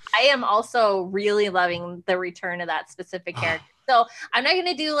right. I am also really loving the return of that specific character. So I'm not going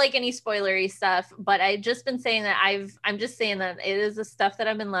to do any spoilery stuff, but I've just been saying that I'm just saying that it is the stuff that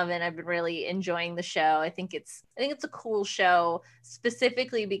I've been loving. I've been really enjoying the show. I think it's a cool show,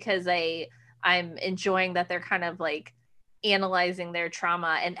 specifically because I'm enjoying that they're kind of analyzing their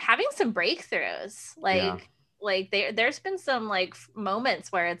trauma and having some breakthroughs. There's been some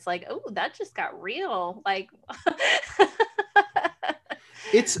moments where it's oh, that just got real.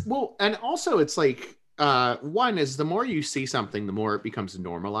 And also it's one is the more you see something, the more it becomes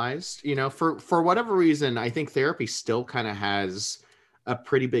normalized. For whatever reason, I think therapy still kind of has a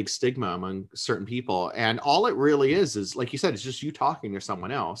pretty big stigma among certain people. And all it really is like you said, it's just you talking to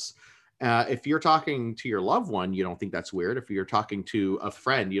someone else. If you're talking to your loved one, you don't think that's weird. If you're talking to a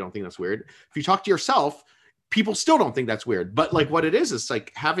friend, you don't think that's weird. If you talk to yourself, people still don't think that's weird. But what it is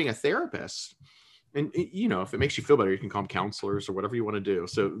having a therapist. And, if it makes you feel better, you can call them counselors or whatever you want to do.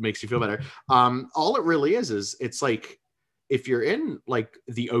 So it makes you feel better. All it really is it's if you're in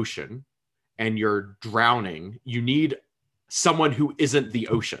the ocean and you're drowning, you need someone who isn't the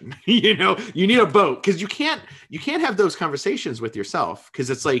ocean. You need a boat, because you can't have those conversations with yourself, because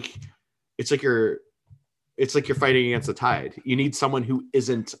it's like you're fighting against the tide. You need someone who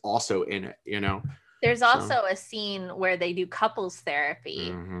isn't also in it, There's also a scene where they do couples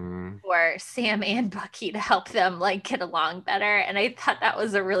therapy for Sam and Bucky to help them get along better. And I thought that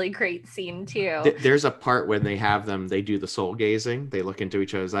was a really great scene too. There's a part when they do the soul gazing. They look into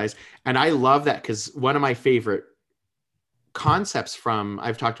each other's eyes. And I love that, because one of my favorite concepts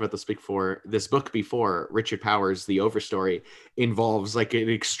I've talked about this book before, Richard Powers, The Overstory, involves an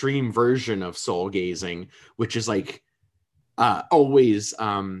extreme version of soul gazing, which is always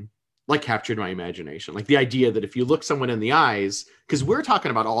captured my imagination. The idea that if you look someone in the eyes, because we're talking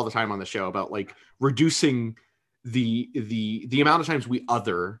about all the time on the show about reducing the amount of times we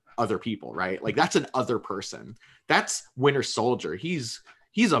other people, right? That's an other person. That's Winter Soldier. He's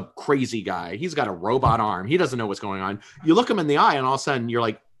a crazy guy. He's got a robot arm. He doesn't know what's going on. You look him in the eye and all of a sudden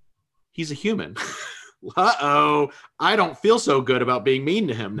you're he's a human. Uh-oh, I don't feel so good about being mean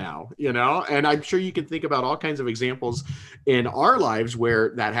to him now, and I'm sure you can think about all kinds of examples in our lives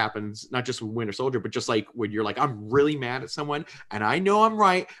where that happens, not just with Winter Soldier, but just when you're I'm really mad at someone and I know I'm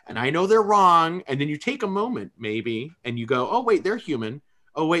right and I know they're wrong, and then you take a moment maybe and you go, oh wait, they're human.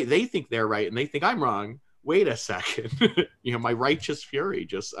 Oh wait, they think they're right and they think I'm wrong. Wait a second. My righteous fury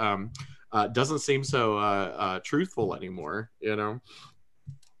just doesn't seem so truthful anymore,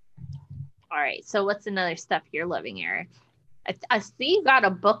 All right. So what's another stuff you're loving, Eric? I see you got a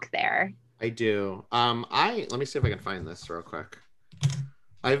book there. I do. Let me see if I can find this real quick.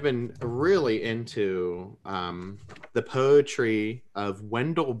 I've been really into the poetry of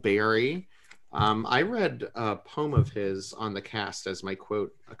Wendell Berry I read a poem of his on the cast as my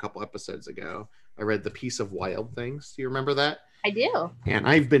quote a couple episodes ago. I read The Piece of Wild Things. Do you remember that? I do. And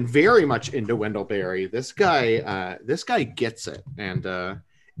I've been very much into Wendell Berry. This guy gets it. And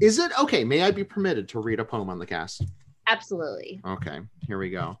is it okay? May I be permitted to read a poem on the cast? Absolutely. Okay, here we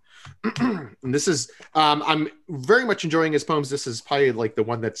go. And this is I'm very much enjoying his poems. This is probably like the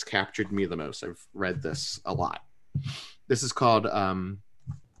one that's captured me the most. I've read this a lot. This is called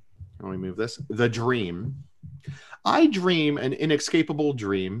let me move this. The Dream. I dream an inescapable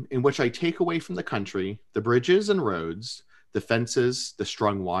dream in which I take away from the country the bridges and roads, the fences, the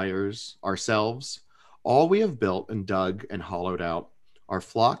strung wires, ourselves, all we have built and dug and hollowed out, our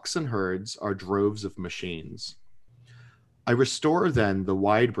flocks and herds, our droves of machines. I restore then the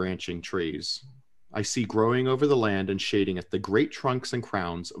wide branching trees. I see growing over the land and shading it the great trunks and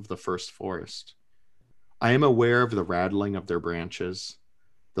crowns of the first forest. I am aware of the rattling of their branches,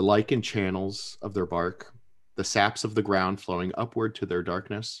 the lichened channels of their bark, the saps of the ground flowing upward to their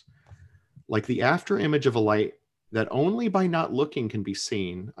darkness. Like the after image of a light that only by not looking can be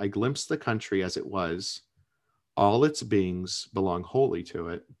seen, I glimpse the country as it was. All its beings belong wholly to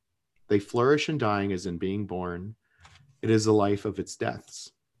it. They flourish in dying as in being born. It is the life of its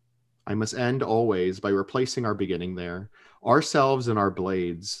deaths. I must end always by replacing our beginning there, ourselves and our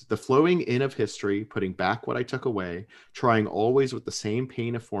blades, the flowing in of history, putting back what I took away, trying always with the same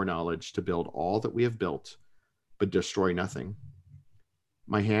pain of foreknowledge to build all that we have built, but destroy nothing.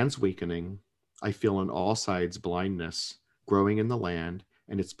 My hands weakening, I feel on all sides blindness growing in the land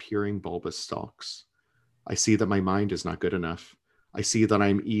and its peering bulbous stalks. I see that my mind is not good enough. I see that I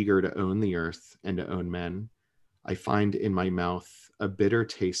am eager to own the earth and to own men. I find in my mouth a bitter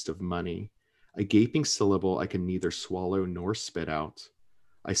taste of money, a gaping syllable I can neither swallow nor spit out.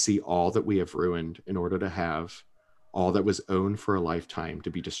 I see all that we have ruined in order to have, all that was owned for a lifetime to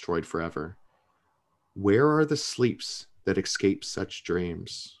be destroyed forever. Where are the sleeps that escape such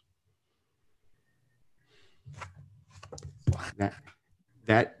dreams?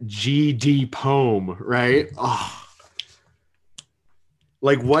 That GD poem, right? Oh.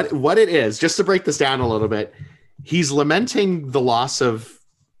 Like what it is, just to break this down a little bit, he's lamenting the loss of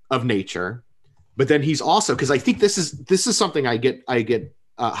nature, but then he's also, because I think this is something I get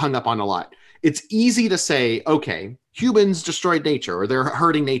hung up on a lot. It's easy to say, okay, humans destroyed nature or they're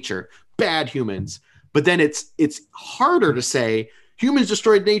hurting nature, bad humans. But then it's harder to say humans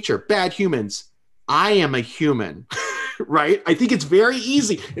destroyed nature, bad humans. I am a human, right? I think it's very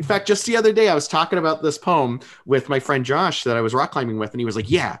easy. In fact, just the other day, I was talking about this poem with my friend Josh that I was rock climbing with, and he was like,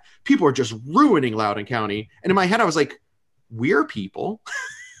 yeah, people are just ruining Loudoun County. And in my head, I was like, we're people.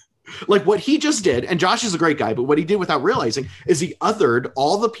 Like what he just did, and Josh is a great guy, but what he did without realizing is he othered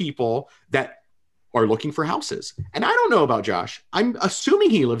all the people that are looking for houses. And I don't know about Josh. I'm assuming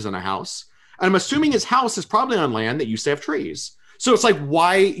he lives in a house. And I'm assuming his house is probably on land that used to have trees. So it's like,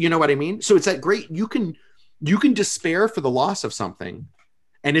 why, you know what I mean? So it's that great, you can despair for the loss of something.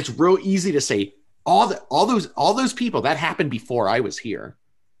 And it's real easy to say, all those people, that happened before I was here.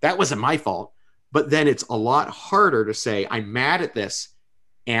 That wasn't my fault. But then it's a lot harder to say, I'm mad at this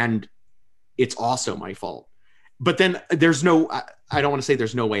and it's also my fault. But then there's no, I don't want to say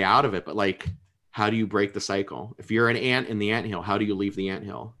there's no way out of it, but like, how do you break the cycle? If you're an ant in the anthill, how do you leave the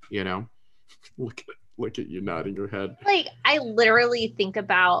anthill? You know? Look at you nodding your head. Like, I literally think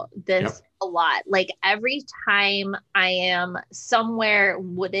about this a lot. Like every time I am somewhere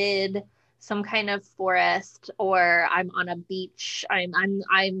wooded, some kind of forest, or I'm on a beach,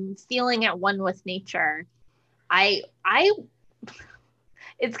 I'm feeling at one with nature. I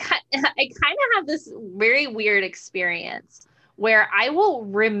kind of have this very weird experience where I will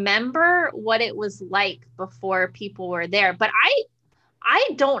remember what it was like before people were there, but I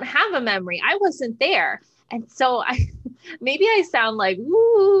don't have a memory. I wasn't there. And so maybe I sound like,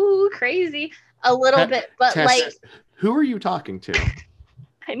 woo, crazy a little bit, but Tess, like, who are you talking to?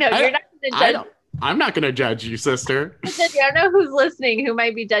 I know you're not going to judge. I'm not going to judge you, sister. I don't know who's listening who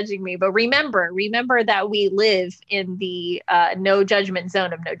might be judging me, but remember that we live in the no judgment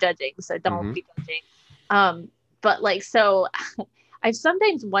zone of no judging. So don't be judging. But like, so I've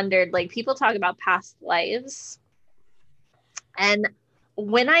sometimes wondered, like people talk about past lives, and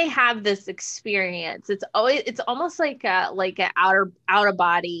when I have this experience, it's almost like an out of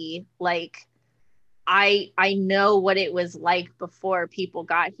body, like I I know what it was like before people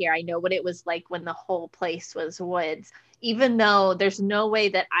got here. I know what it was like when the whole place was woods, even though there's no way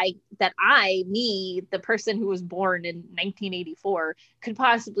that me, the person who was born in 1984, could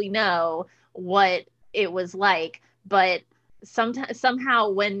possibly know what it was like. But somehow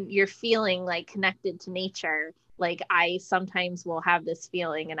when you're feeling like connected to nature, Like I sometimes will have this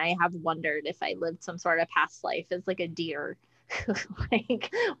feeling, and I have wondered if I lived some sort of past life as like a deer who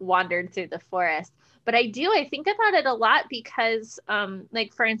like wandered through the forest. But I think about it a lot because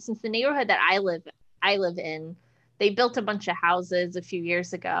like for instance, the neighborhood that I live in, they built a bunch of houses a few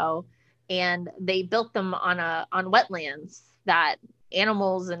years ago, and they built them on wetlands that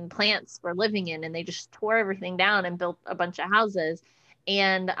animals and plants were living in, and they just tore everything down and built a bunch of houses.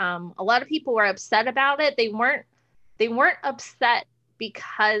 And a lot of people were upset about it. They weren't upset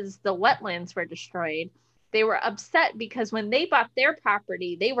because the wetlands were destroyed. They were upset because when they bought their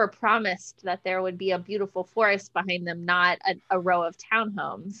property, they were promised that there would be a beautiful forest behind them, not a row of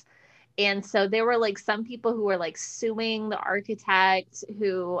townhomes. And so there were like some people who were like suing the architect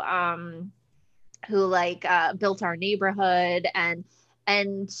who like built our neighborhood. And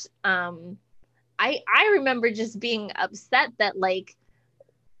I remember just being upset that like,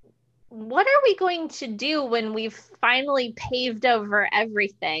 what are we going to do when we've finally paved over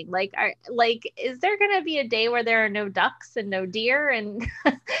everything? Like, is there going to be a day where there are no ducks and no deer? And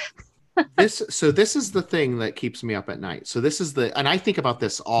this is the thing that keeps me up at night. So this is and I think about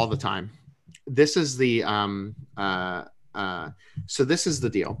this all the time. This is the so this is the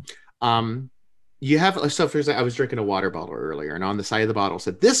deal. You have, so for example, I was drinking a water bottle earlier, and on the side of the bottle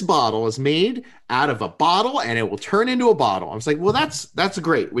said, "This bottle is made out of a bottle and it will turn into a bottle." I was like, well, that's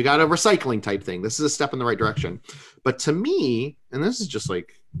great. We got a recycling type thing. This is a step in the right direction. But to me, and this is just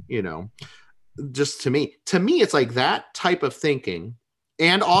like, just to me, it's like that type of thinking.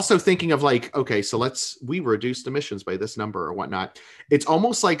 And also thinking of like, okay, so we reduced emissions by this number or whatnot. It's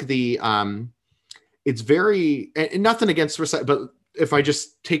almost like it's very, and nothing against recycling, but if I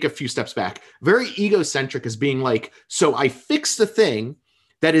just take a few steps back, very egocentric as being like, so I fixed a thing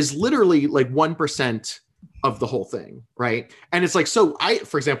that is literally like 1% of the whole thing, right? And it's like, so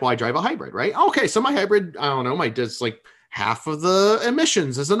for example, I drive a hybrid, right? Okay, so my hybrid, I don't know, does like half of the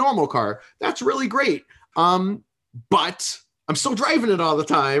emissions as a normal car. That's really great. But I'm still driving it all the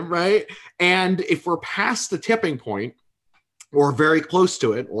time, right? And if we're past the tipping point, or very close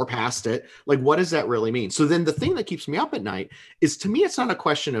to it, or past it, like, what does that really mean? So then the thing that keeps me up at night is, to me, it's not a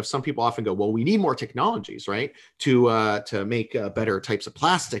question of, some people often go, well, we need more technologies, right? To make better types of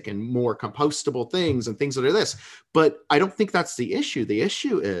plastic and more compostable things and things that are this. But I don't think that's the issue. The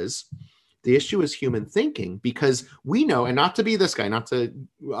issue is human thinking, because we know, and not to be this guy,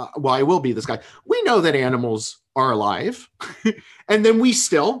 I will be this guy. We know that animals are alive. And then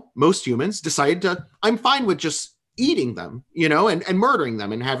most humans decide I'm fine with just eating them, and murdering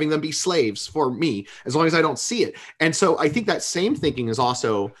them and having them be slaves for me, as long as I don't see it. And so I think that same thinking is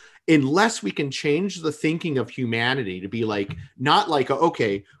also, unless we can change the thinking of humanity to be like, not like,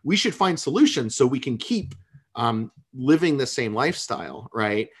 okay, we should find solutions so we can keep living the same lifestyle,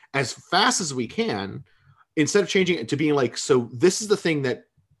 right, as fast as we can, instead of changing it to being like, so this is the thing that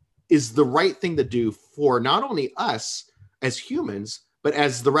is the right thing to do for not only us as humans, but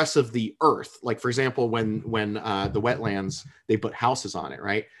as the rest of the earth. Like, for example, when the wetlands, they put houses on it,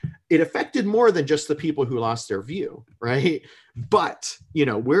 right? It affected more than just the people who lost their view, right? But,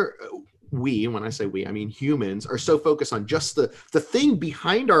 when I say we, I mean humans, are so focused on just the thing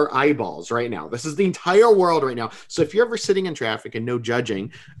behind our eyeballs right now. This is the entire world right now. So if you're ever sitting in traffic, and no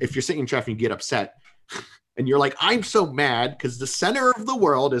judging, if you're sitting in traffic and you get upset, and you're like, I'm so mad because the center of the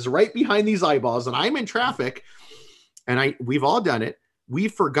world is right behind these eyeballs, and I'm in traffic, and we've all done it.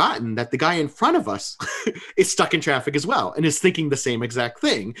 We've forgotten that the guy in front of us is stuck in traffic as well, and is thinking the same exact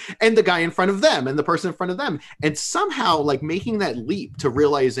thing, and the guy in front of them, and the person in front of them. And somehow, like, making that leap to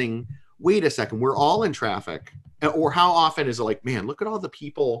realizing, wait a second, we're all in traffic. Or how often is it like, man, look at all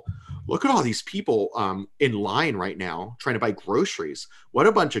these people in line right now trying to buy groceries. What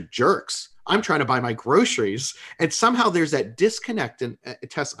a bunch of jerks. I'm trying to buy my groceries. And somehow there's that disconnect. And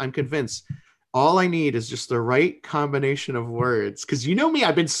Tess, I'm convinced all I need is just the right combination of words. Because you know me,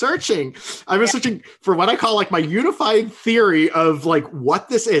 I've been searching for what I call like my unified theory of like what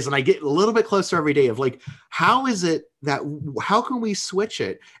this is. And I get a little bit closer every day of like, how can we switch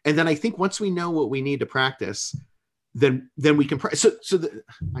it? And then I think once we know what we need to practice, then we can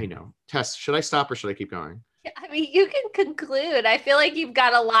I know. Tess, should I stop or should I keep going? I mean, you can conclude. I feel like you've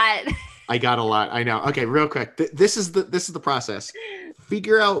got a lot. I got a lot. I know. Okay, real quick. This is the process.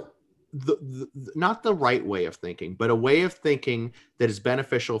 Figure out not the right way of thinking, but a way of thinking that is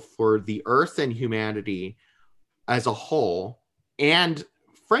beneficial for the earth and humanity as a whole, and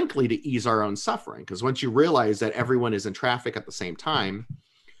frankly, to ease our own suffering. Because once you realize that everyone is in traffic at the same time,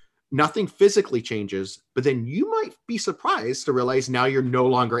 nothing physically changes, but then you might be surprised to realize now you're no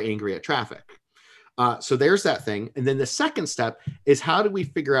longer angry at traffic. So there's that thing. And then the second step is, how do we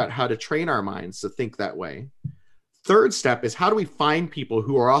figure out how to train our minds to think that way? third step is how do we find people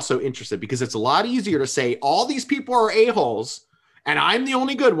who are also interested? Because it's a lot easier to say all these people are a-holes and I'm the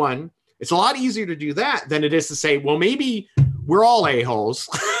only good one. It's a lot easier to do that than it is to say, well, maybe we're all a-holes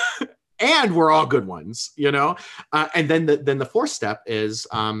and we're all good ones, you know? And then the fourth step is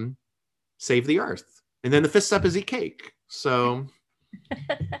save the earth. And then the fifth step is eat cake. So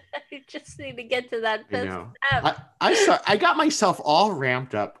you just need to get to that fifth step. I got myself all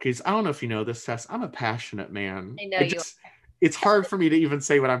ramped up because I don't know if you know this, Tess. I'm a passionate man. I know it's hard for me to even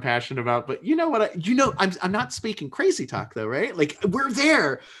say what I'm passionate about, but you know what? I'm not speaking crazy talk though, right? Like we're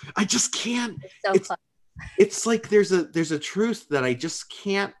there. I just can't. It's like there's a truth that I just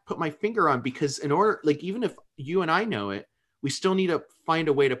can't put my finger on because in order, like even if you and I know it, we still need to find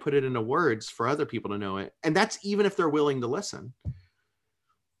a way to put it into words for other people to know it, and that's even if they're willing to listen.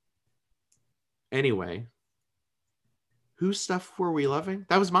 Anyway. Whose stuff were we loving?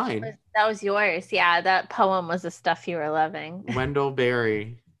 That was mine. That was yours. Yeah, that poem was the stuff you were loving. Wendell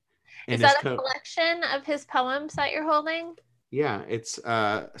Berry. Is that a collection of his poems that you're holding? Yeah, it's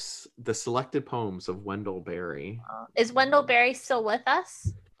the selected poems of Wendell Berry. Is Wendell Berry still with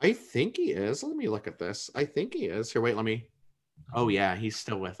us? I think he is. Let me look at this. I think he is. Here, wait, let me. Oh yeah, he's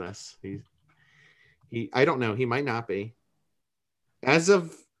still with us. I don't know. He might not be. As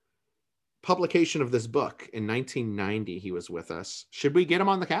of publication of this book in 1990, he was with us. Should we get him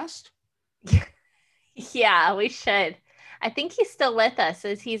on the cast? Yeah, we should. I think he's still with us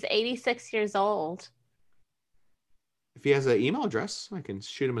as he's 86 years old. If he has an email address, I can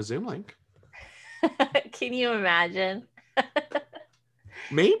shoot him a Zoom link. Can you imagine?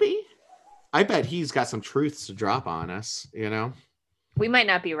 Maybe. I bet he's got some truths to drop on us, you know? We might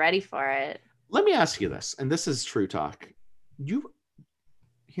not be ready for it. Let me ask you this, and this is true talk.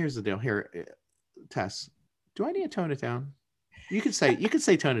 Here's the deal. Here, Tess, do I need to tone it down? You could say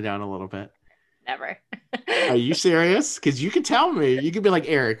tone it down a little bit. Never. Are you serious? Because you can tell me. You could be like,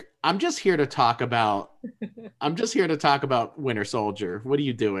 Eric, I'm just here to talk about Winter Soldier. What are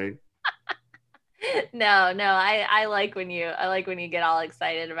you doing? No, I like when you get all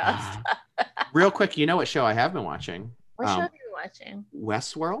excited about stuff. Real quick, you know what show I have been watching? What show have you been watching?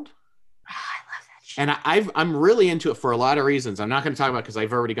 Westworld. Oh, I love that show. And I'm really into it for a lot of reasons. I'm not going to talk about because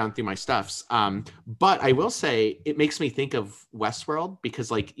I've already gone through my stuffs. But I will say it makes me think of Westworld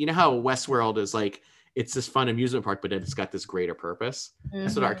because, like, you know how Westworld is like, it's this fun amusement park, but it's got this greater purpose. Mm-hmm.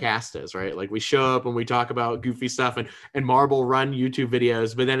 That's what our cast is, right? Like we show up and we talk about goofy stuff and Marble run YouTube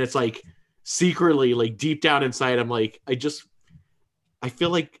videos, but then it's like secretly, like deep down inside, I'm like, I feel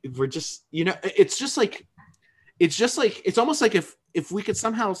like we're just, you know, it's almost like if we could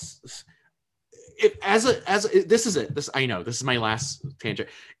somehow, I know this is my last tangent.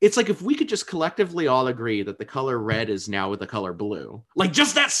 It's like if we could just collectively all agree that the color red is now with the color blue, like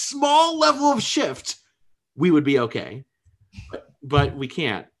just that small level of shift, we would be okay. But we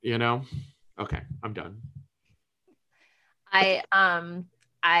can't, you know? Okay, I'm done.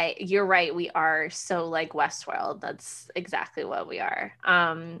 You're right. We are so like Westworld. That's exactly what we are.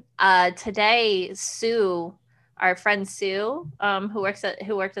 Today, Sue, our friend Sue, who works at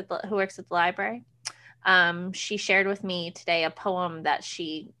the library, she shared with me today a poem that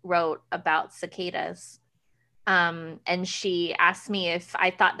she wrote about cicadas. And she asked me if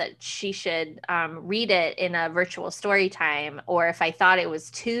I thought that she should read it in a virtual story time or if I thought it was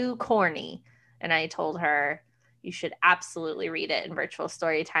too corny. And I told her, you should absolutely read it in virtual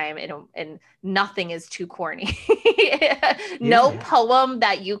story time, and nothing is too corny. No poem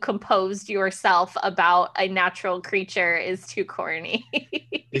that you composed yourself about a natural creature is too corny.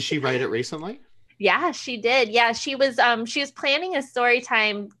 Did she write it recently? Yeah, she did. Yeah, she was planning a story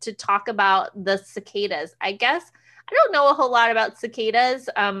time to talk about the cicadas. I guess I don't know a whole lot about cicadas.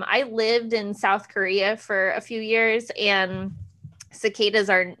 I lived in South Korea for a few years, and cicadas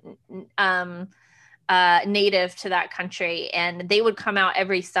are native to that country, and they would come out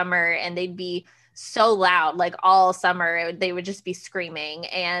every summer and they'd be so loud, like all summer they would just be screaming,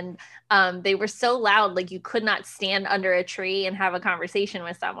 and they were so loud like you could not stand under a tree and have a conversation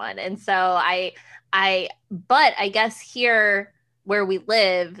with someone. And so but I guess here where we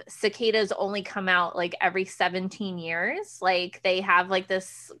live, cicadas only come out like every 17 years. Like they have like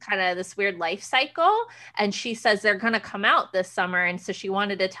this weird life cycle. And she says they're going to come out this summer. And so she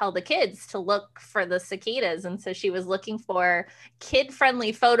wanted to tell the kids to look for the cicadas. And so she was looking for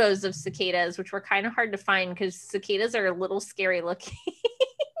kid-friendly photos of cicadas, which were kind of hard to find because cicadas are a little scary looking.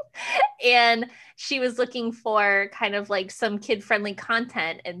 And she was looking for kind of like some kid-friendly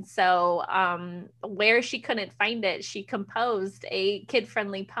content. And so where she couldn't find it, she composed a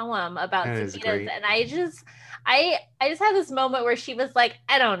kid-friendly poem about cicadas. And I just had this moment where she was like,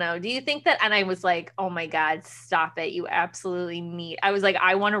 I don't know, do you think that? And I was like, oh my God, stop it. You absolutely need. I was like,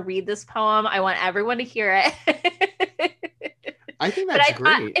 I want to read this poem. I want everyone to hear it. I think that's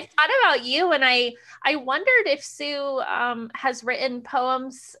great. I thought about you, and I wondered if Sue has written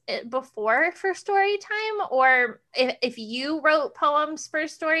poems before for story time, or if you wrote poems for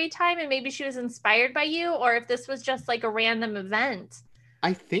story time and maybe she was inspired by you, or if this was just like a random event.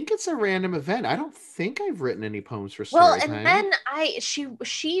 I think it's a random event. I don't think I've written any poems for story time. Well, and then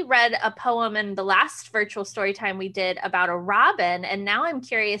she read a poem in the last virtual story time we did about a robin, and now I'm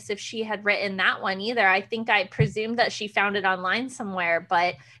curious if she had written that one either. I think I presumed that she found it online somewhere,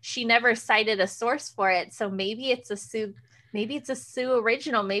 but she never cited a source for it. So maybe it's a Sue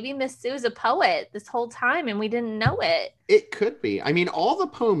original. Maybe Miss Sue's a poet this whole time and we didn't know it. It could be. I mean, all the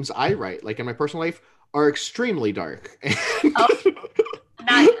poems I write, like in my personal life, are extremely dark. Not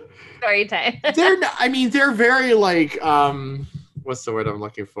story time. They're very like what's the word I'm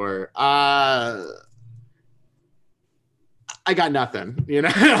looking for? I got nothing, you know.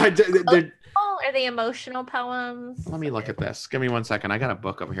 Are they emotional poems? Let me look at this. Give me 1 second. I got a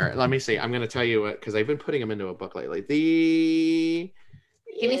book over here. Let me see. I'm going to tell you what, because I've been putting them into a book lately.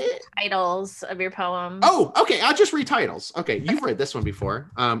 Give me some titles of your poems. Oh, okay. I'll just read titles. Okay, you've read this one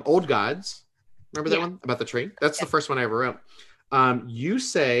before. Old Gods. Remember that one about the tree? That's the first one I ever wrote. You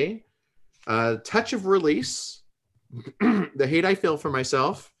say, touch of release, the hate I feel for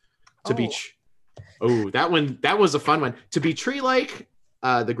myself, to be. That was a fun one. To be tree-like,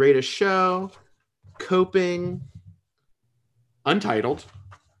 the greatest show, coping, untitled,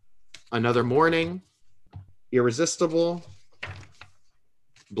 another morning, irresistible,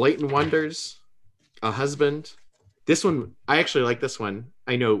 blatant wonders, a husband. This one, I actually like this one.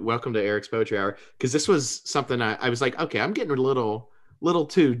 I know, welcome to Eric's Poetry Hour, because this was something I was like, okay, I'm getting a little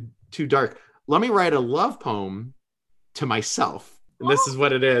too dark. Let me write a love poem to myself. And this is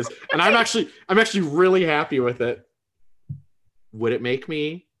what it is. And I'm actually really happy with it. Would it make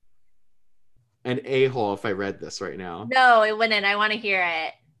me an a-hole if I read this right now? No, it wouldn't. I want to hear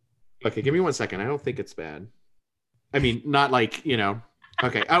it. Okay, give me 1 second. I don't think it's bad. I mean, not like, you know.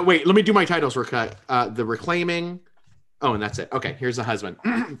 Okay. Wait, let me do my titles real cut. The Reclaiming. Oh, and that's it. Okay, here's the husband.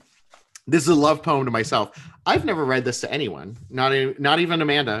 This is a love poem to myself. I've never read this to anyone, not even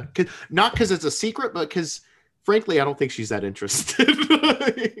Amanda. Not because it's a secret, but because, frankly, I don't think she's that interested.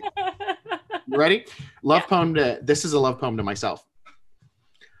 You ready? This is a love poem to myself.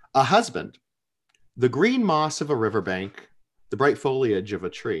 A husband. The green moss of a riverbank, the bright foliage of a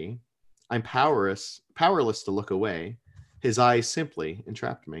tree. I'm powerless to look away. His eyes simply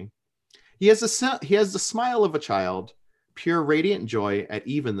entrapped me. He has the smile of a child, pure radiant joy at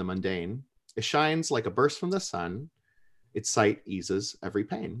even the mundane. It shines like a burst from the sun. Its sight eases every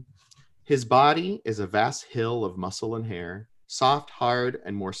pain. His body is a vast hill of muscle and hair, soft, hard,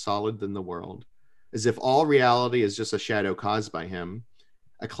 and more solid than the world, as if all reality is just a shadow caused by him,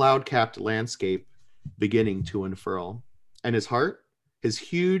 a cloud-capped landscape beginning to unfurl. And his heart, his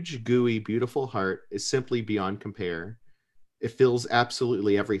huge, gooey, beautiful heart, is simply beyond compare. It fills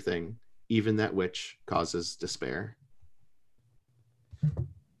absolutely everything, even that which causes despair.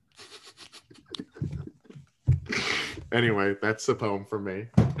 Anyway, that's the poem for me.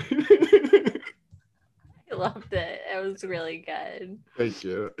 I loved it. It was really good. Thank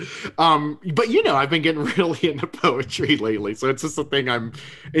you. But you know, I've been getting really into poetry lately, so it's just a thing I'm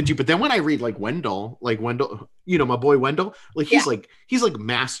into. But then when I read like Wendell, you know, my boy Wendell, like he's like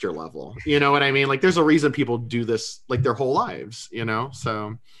master level. You know what I mean? Like there's a reason people do this like their whole lives, you know?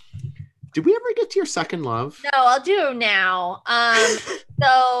 So did we ever get to your second love? No, I'll do now.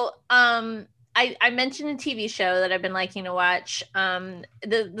 I mentioned a TV show that I've been liking to watch.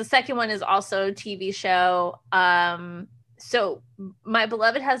 The second one is also a TV show. So my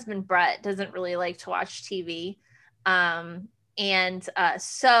beloved husband Brett doesn't really like to watch TV.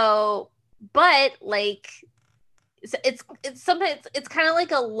 But like it's sometimes it's kind of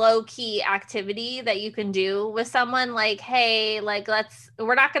like a low-key activity that you can do with someone, like, hey, like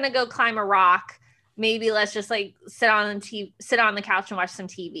we're not gonna go climb a rock. Maybe let's just like sit on the couch and watch some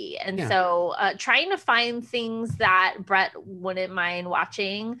TV. And so trying to find things that Brett wouldn't mind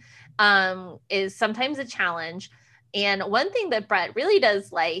watching is sometimes a challenge. And one thing that Brett really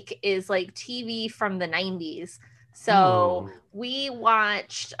does like is like TV from the 90s. So we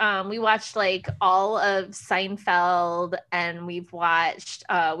watched like all of Seinfeld, and we watched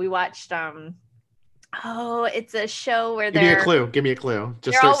Oh, it's a show where Give me a clue. Give me a clue.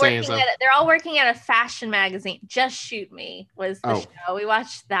 Just start saying stuff. they're all working at a fashion magazine. Just Shoot Me was the show. We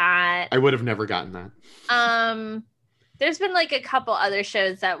watched that. I would have never gotten that. There's been like a couple other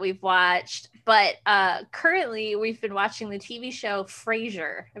shows that we've watched, but currently we've been watching the TV show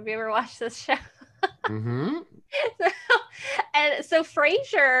Frasier. Have you ever watched this show? Mm-hmm. So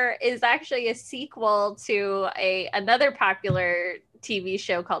Frasier is actually a sequel to another popular TV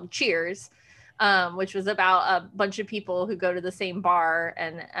show called Cheers, which was about a bunch of people who go to the same bar,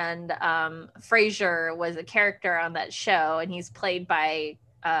 and Frasier was a character on that show, and he's played by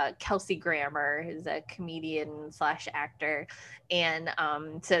Kelsey Grammer, who's a comedian / actor. And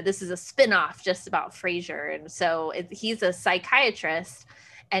so this is a spin-off just about Frasier. And so he's a psychiatrist,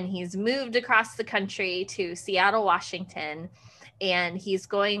 and he's moved across the country to Seattle, Washington. And he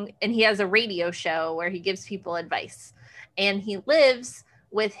has a radio show where he gives people advice. And he lives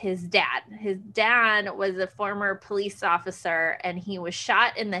with his dad. His dad was a former police officer, and he was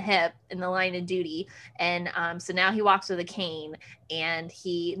shot in the hip in the line of duty. And so now he walks with a cane, and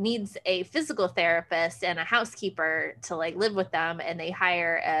he needs a physical therapist and a housekeeper to like live with them. And they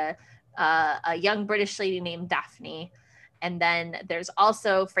hire a young British lady named Daphne. And then there's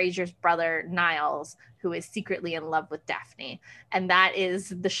also Frasier's brother, Niles, who is secretly in love with Daphne. And that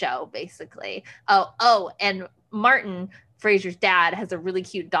is the show, basically. Oh, and Martin, Frasier's dad, has a really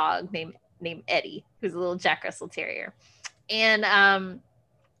cute dog named Eddie, who's a little Jack Russell Terrier. And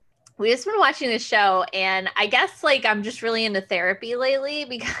we've just been watching this show, and I guess like I'm just really into therapy lately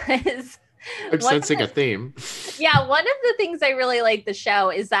because I'm sensing a theme. Yeah, one of the things I really like the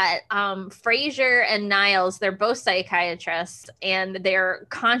show is that Frasier and Niles, they're both psychiatrists, and they're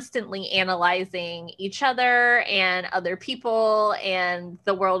constantly analyzing each other and other people and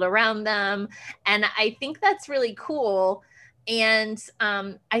the world around them. And I think that's really cool. And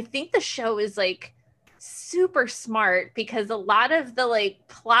I think the show is like super smart because a lot of the like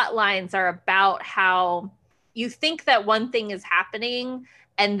plot lines are about how you think that one thing is happening,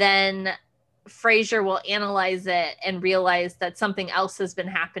 and then Frasier will analyze it and realize that something else has been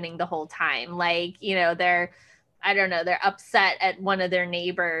happening the whole time. Like, you know, they're upset at one of their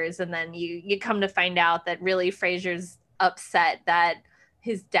neighbors, and then you come to find out that really Frasier's upset that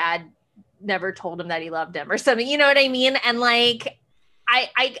his dad never told him that he loved him or something. You know what I mean? And like,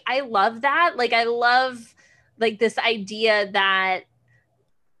 I love that. Like, I love like this idea that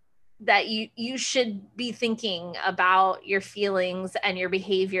you should be thinking about your feelings and your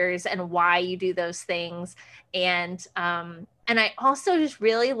behaviors and why you do those things. And I also just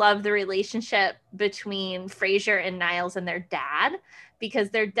really love the relationship between Frasier and Niles and their dad,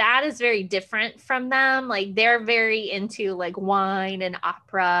 because their dad is very different from them. Like, they're very into like wine and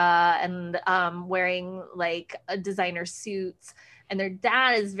opera and wearing like designer suits. And their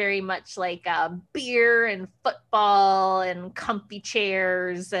dad is very much like beer and football and comfy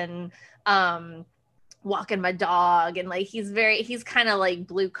chairs and walking my dog. And like, he's kind of like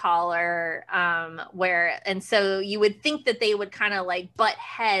blue collar, and so you would think that they would kind of like butt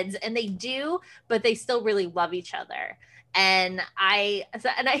heads, and they do, but they still really love each other. And I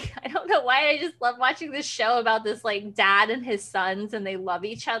don't know why, I just love watching this show about this like dad and his sons, and they love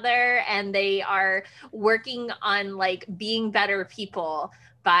each other, and they are working on like being better people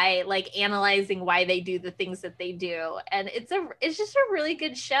by like analyzing why they do the things that they do. And it's just a really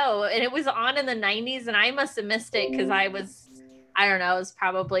good show. And it was on in the 90s, and I must have missed it because I was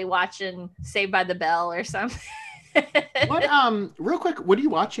probably watching Saved by the Bell or something. What real quick, what are you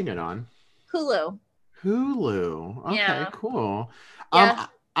watching it on? Hulu. Okay, yeah. Cool. Yeah.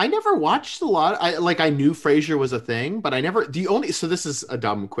 I never watched a lot. I knew Frasier was a thing, but so this is a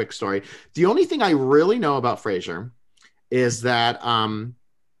dumb quick story. The only thing I really know about Frasier is that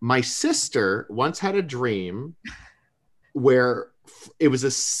my sister once had a dream where it was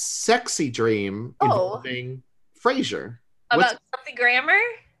a sexy dream involving Frasier. About Kelsey Grammer?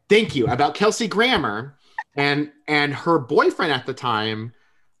 Thank you. About Kelsey Grammer. And her boyfriend at the time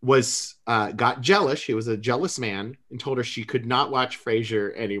got jealous. He was a jealous man and told her she could not watch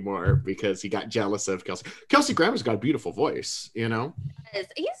Frasier anymore because he got jealous of Kelsey. Kelsey Grammer's got a beautiful voice, you know? He's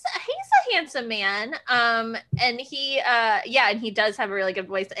a handsome man. And he does have a really good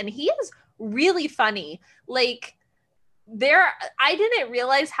voice, and he is really funny. Like, I didn't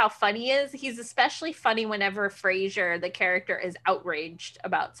realize how funny he is. He's especially funny whenever Frasier, the character, is outraged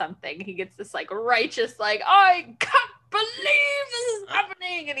about something. He gets this like righteous, like, I can't believe this is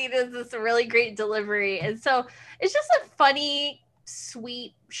happening, and he does this really great delivery. And so it's just a funny,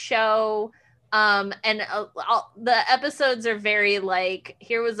 sweet show. And the episodes are very like,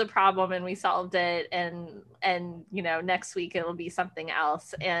 here was a problem and we solved it, and you know, next week it'll be something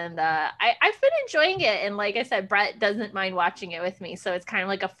else. And I've been enjoying it, and like I said, Brett doesn't mind watching it with me, so it's kind of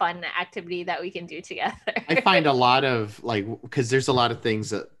like a fun activity that we can do together. I find a lot of like, because there's a lot of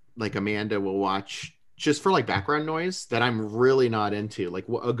things that like Amanda will watch just for like background noise that I'm really not into. Like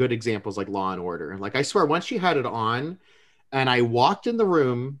a good example is like Law and Order. Like I swear, once she had it on and I walked in the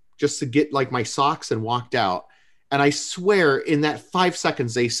room just to get like my socks and walked out, and I swear in that 5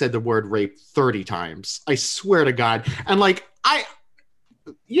 seconds they said the word rape 30 times. I swear to God. And like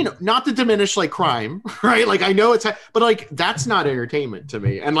you know, not to diminish like crime, right? Like I know but like that's not entertainment to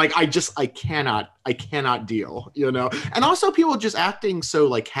me. And like I cannot deal, you know. And also people just acting so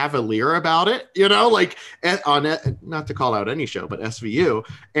like cavalier about it, you know, like on it, not to call out any show, but SVU,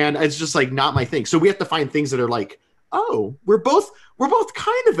 and it's just like not my thing. So we have to find things that are like, oh, we're both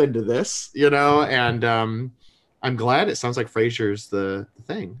kind of into this, you know. And I'm glad it sounds like Frasier's the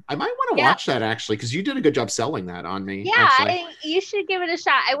thing. I might want to watch that actually, because you did a good job selling that on me. Yeah, you should give it a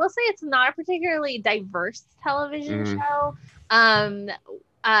shot. I will say it's not a particularly diverse television show.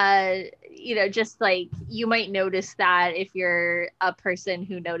 You know, just like you might notice that if you're a person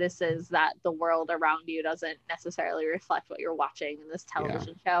who notices that the world around you doesn't necessarily reflect what you're watching in this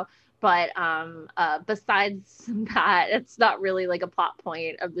television show. But besides that, it's not really like a plot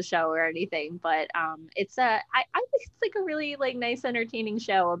point of the show or anything. But I think it's like a really like nice, entertaining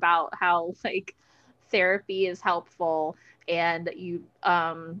show about how like therapy is helpful, and you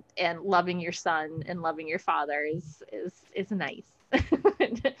and loving your son and loving your father is nice.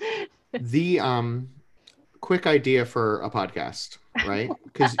 The quick idea for a podcast, right?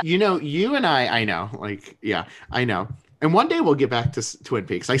 Because you know, you and I know, like, yeah, I know. And one day we'll get back to Twin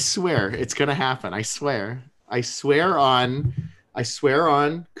Peaks. I swear it's gonna happen. I swear on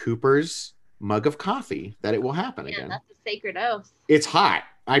Cooper's mug of coffee that it will happen again. That's a sacred oath. It's hot.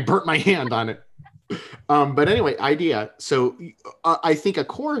 I burnt my hand on it. But anyway, idea. So I think a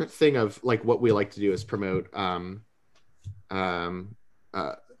core thing of like what we like to do is promote, do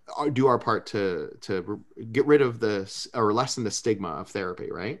our part to get rid of this or lessen the stigma of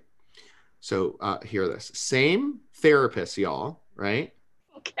therapy, right? So hear this. Same therapist, y'all, right?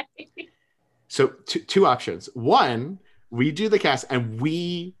 Okay. So two options. One, we do the cast and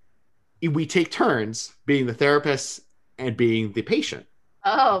we take turns being the therapist and being the patient.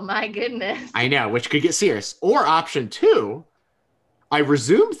 Oh my goodness. I know, which could get serious. Or option two, I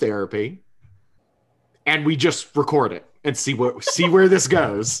resume therapy and we just record it and see where this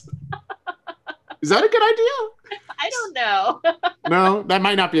goes. Is that a good idea? I don't know. No, that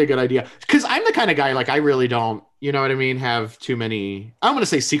might not be a good idea. Because I'm the kind of guy, like, I really don't, you know what I mean, have too many, I don't want to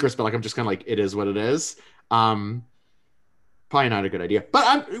say secrets, but like, I'm just kind of like, it is what it is. Probably not a good idea.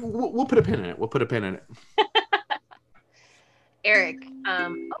 But we'll put a pin in it. We'll put a pin in it. Eric,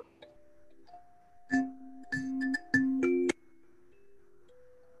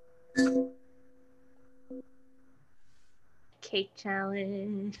 cake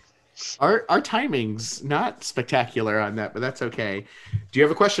challenge. Our timing's not spectacular on that, but that's okay. Do you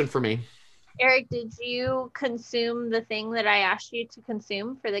have a question for me? Eric, did you consume the thing that I asked you to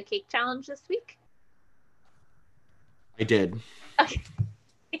consume for the cake challenge this week? I did. Okay.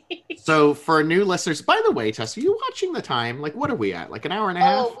 So for new listeners, by the way, Tess, are you watching the time? Like, what are we at? Like an hour and a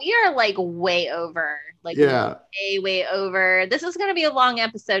half? Oh, we are like way over. Like, yeah, way over. This is going to be a long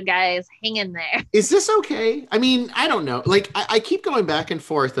episode, guys. Hang in there. Is this okay? I mean, I don't know. Like, I keep going back and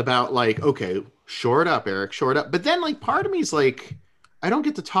forth about like, okay, shore it up, Eric, shore it up. But then like part of me is like, I don't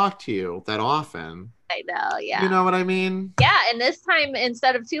get to talk to you that often. I know, yeah. You know what I mean? Yeah, and this time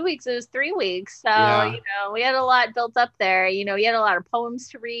instead of 2 weeks, it was 3 weeks. So, you know, we had a lot built up there. You know, you had a lot of poems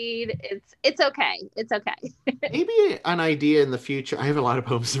to read. It's okay. It's okay. Maybe an idea in the future. I have a lot of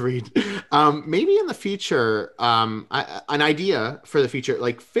poems to read. Maybe in the future, an idea for the future,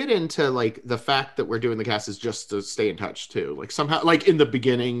 like fit into like the fact that we're doing the cast is just to stay in touch too. Like somehow, like in the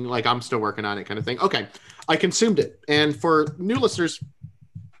beginning, like I'm still working on it kind of thing. Okay, I consumed it. And for new listeners,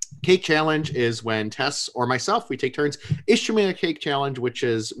 Cake challenge is when Tess or myself, we take turns issuing a cake challenge, which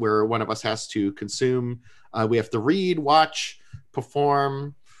is where one of us has to consume. We have to read, watch,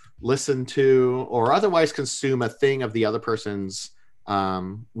 perform, listen to, or otherwise consume a thing of the other person's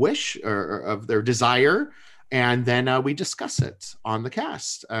wish or of their desire. And then we discuss it on the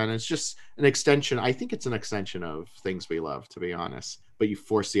cast. And it's just an extension. I think it's an extension of things we love, to be honest. But you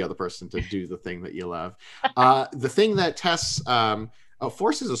force the other person to do the thing that you love. The thing that Tess...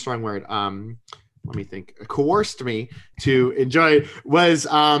 force is a strong word. Let me think. Coerced me to enjoy was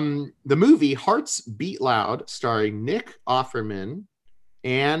the movie Hearts Beat Loud, starring Nick Offerman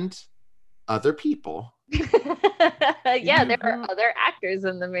and other people. Yeah, there are other actors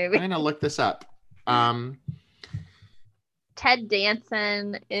in the movie. I'm gonna look this up. Ted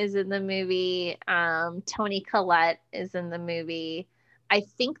Danson is in the movie. Toni Collette is in the movie. I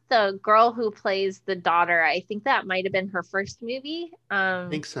think the girl who plays the daughter, I think that might have been her first movie. I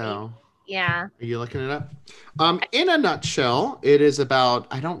think so. Yeah. Are you looking it up? In a nutshell, it is about,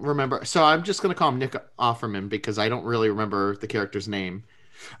 I don't remember. So I'm just going to call him Nick Offerman because I don't really remember the character's name.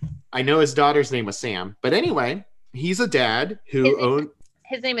 I know his daughter's name was Sam. But anyway, he's a dad who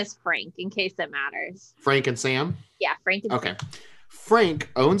his name is Frank, in case it matters. Frank and Sam? Yeah, Frank and Sam. Frank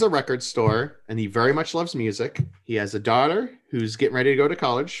owns a record store and he very much loves music. He has a daughter who's getting ready to go to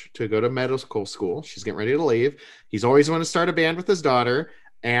college, to go to medical school. She's getting ready to leave. He's always wanted to start a band with his daughter.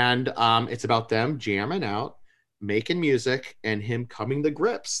 And it's about them jamming out, making music, and him coming to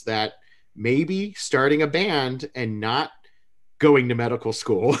grips that maybe starting a band and not going to medical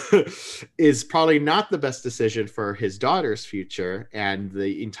school is probably not the best decision for his daughter's future. And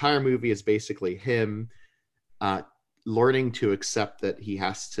the entire movie is basically him learning to accept that he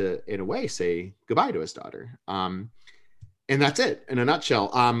has to, in a way, say goodbye to his daughter. And that's it in a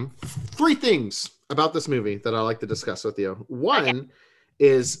nutshell. 3 things about this movie that I like to discuss with you. One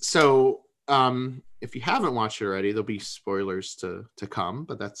is, so if you haven't watched it already, there'll be spoilers to come,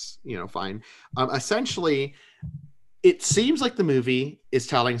 but that's, fine. Essentially, it seems like the movie is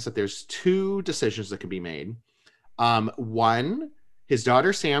telling us that there's 2 decisions that can be made. One, his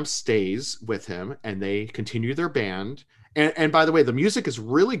daughter Sam stays with him and they continue their band. And by the way, the music is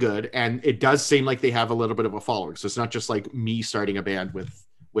really good, and it does seem like they have a little bit of a following. So it's not just like me starting a band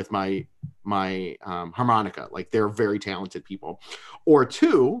with my harmonica. Like, they're very talented people. Or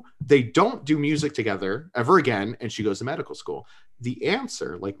 2, they don't do music together ever again, and she goes to medical school. The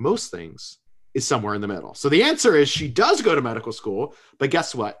answer, like most things, is somewhere in the middle. So the answer is she does go to medical school, but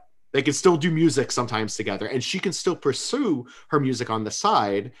guess what? They can still do music sometimes together, and she can still pursue her music on the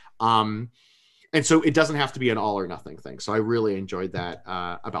side. And so it doesn't have to be an all or nothing thing. So I really enjoyed that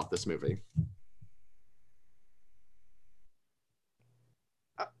about this movie.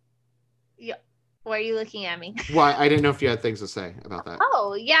 Yeah. Why are you looking at me? Well, I didn't know if you had things to say about that.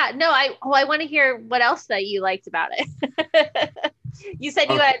 Oh, yeah. No, I want to hear what else that you liked about it. You said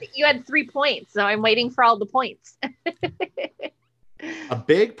you had 3 points, so I'm waiting for all the points. A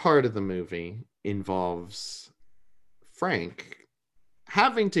big part of the movie involves Frank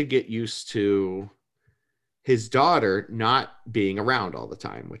having to get used to his daughter not being around all the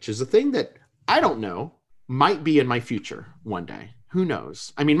time, which is a thing that I don't know might be in my future one day. Who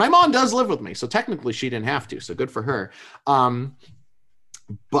knows? I mean, my mom does live with me, so technically she didn't have to, so good for her.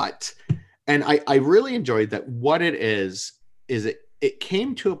 But I really enjoyed that. What it is it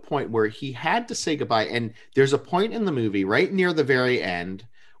came to a point where he had to say goodbye. And there's a point in the movie right near the very end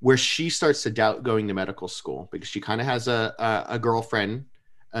where she starts to doubt going to medical school because she kind of has a girlfriend,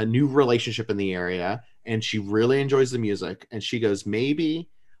 a new relationship in the area, and she really enjoys the music. And she goes, maybe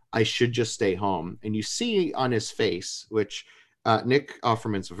I should just stay home. And you see on his face, which Nick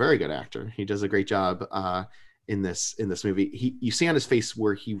Offerman's a very good actor. He does a great job in this movie. You see on his face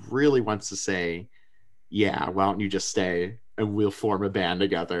where he really wants to say, yeah, why don't you just stay and we'll form a band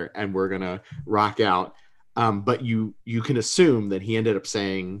together and we're going to rock out. But you can assume that he ended up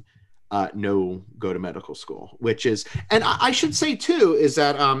saying, no, go to medical school, which is, and I should say too, is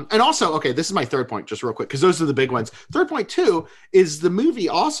that, and also, okay, this is my 3rd point, just real quick, because those are the big ones. 3rd point too, is the movie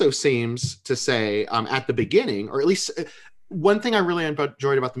also seems to say at the beginning, or at least one thing I really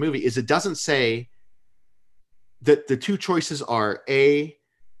enjoyed about the movie is it doesn't say that the 2 choices are A,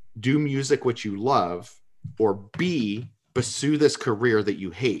 do music which you love, or B, pursue this career that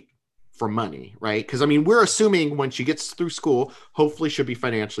you hate for money, right? Because I mean, we're assuming when she gets through school, hopefully she'll be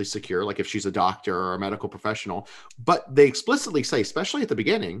financially secure, like if she's a doctor or a medical professional. But they explicitly say, especially at the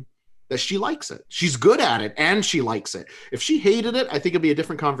beginning, that she likes it. She's good at it and she likes it. If she hated it, I think it'd be a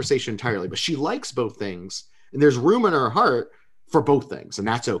different conversation entirely. But she likes both things, and there's room in her heart for both things, and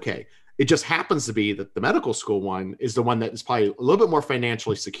that's okay. It just happens to be that the medical school one is the one that is probably a little bit more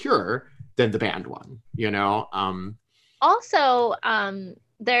financially secure than the band one, Also,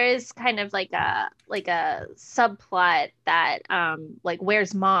 there is kind of like a subplot that like,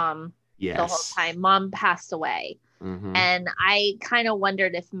 where's mom? Yes. The whole time mom passed away. Mm-hmm. And I kind of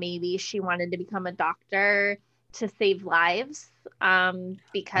wondered if maybe she wanted to become a doctor to save lives,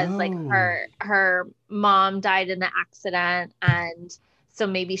 because like her mom died in an accident, and so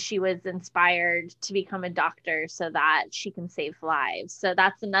maybe she was inspired to become a doctor so that she can save lives. So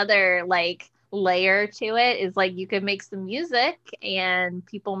that's another like layer to it, is like you could make some music and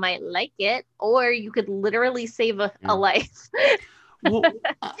people might like it, or you could literally save a life. Well,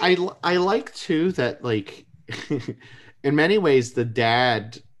 I like too that like in many ways the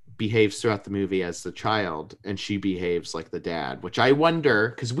dad behaves throughout the movie as the child and she behaves like the dad, which I wonder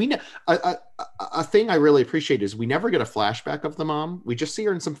because we know a thing I really appreciate is we never get a flashback of the mom. We just see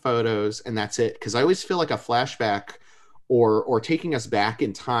her in some photos and that's it. Because I always feel like a flashback or taking us back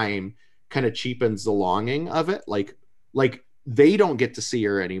in time kind of cheapens the longing of it. Like they don't get to see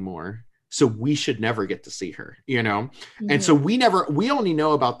her anymore, so we should never get to see her, you know. And so we only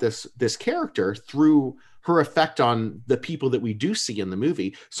know about this character through her effect on the people that we do see in the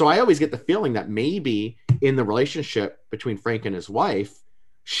movie. So I always get the feeling that maybe in the relationship between Frank and his wife,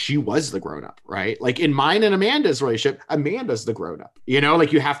 she was the grown up, right? Like in mine and Amanda's relationship, Amanda's the grown up, you know,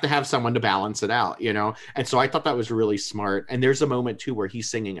 like you have to have someone to balance it out, you know? And so I thought that was really smart. And there's a moment too where he's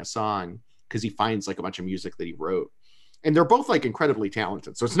singing a song because he finds like a bunch of music that he wrote, and they're both like incredibly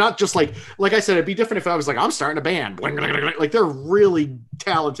talented. So it's not just like I said, it'd be different if I was like, I'm starting a band. Like they're really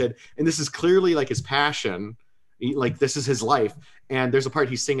talented. And this is clearly like his passion. Like this is his life. And there's a part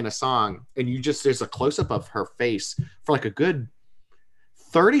he's singing a song and there's a close up of her face for like a good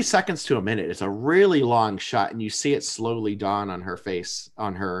 30 seconds to a minute. It's a really long shot. And you see it slowly dawn on her face,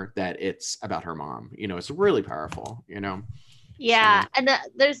 on her, that it's about her mom. You know, it's really powerful, you know? Yeah, so. And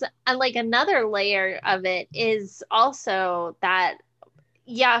there's like another layer of it is also that,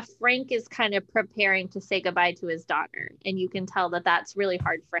 yeah, Frank is kind of preparing to say goodbye to his daughter, and you can tell that that's really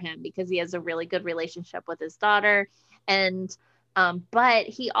hard for him because he has a really good relationship with his daughter, and but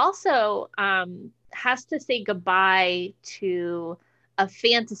he also has to say goodbye to a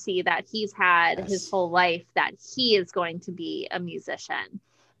fantasy that he's had his whole life, that he is going to be a musician.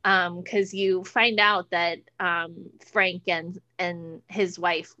 Because you find out that Frank and his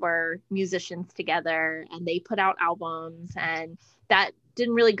wife were musicians together, and they put out albums, and that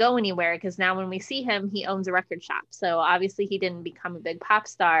didn't really go anywhere because now when we see him, he owns a record shop. So obviously he didn't become a big pop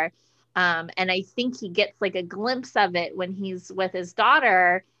star. And I think he gets like a glimpse of it when he's with his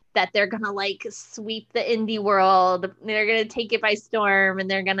daughter, that they're gonna like sweep the indie world, they're gonna take it by storm, and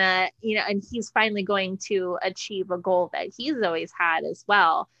they're gonna, you know, and he's finally going to achieve a goal that he's always had as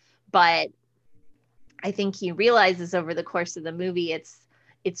well. But I think he realizes over the course of the movie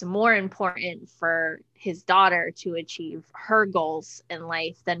it's more important for his daughter to achieve her goals in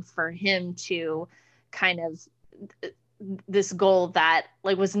life than for him to kind of this goal that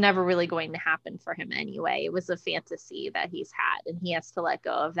like was never really going to happen for him anyway. It was a fantasy that he's had, and he has to let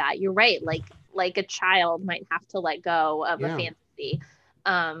go of that. You're right, like a child might have to let go of a fantasy.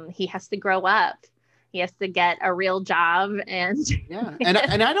 He has to grow up, he has to get a real job. And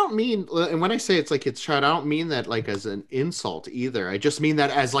and I don't mean, and when I say it's like it's child, I don't mean that like as an insult either. I just mean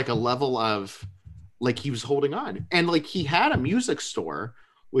that as like a level of like he was holding on, and like he had a music store,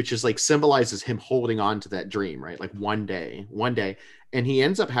 which is like symbolizes him holding on to that dream, right? Like one day, and he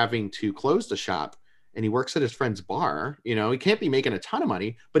ends up having to close the shop, and he works at his friend's bar. You know, he can't be making a ton of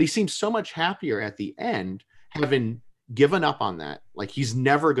money, but he seems so much happier at the end, having given up on that. Like he's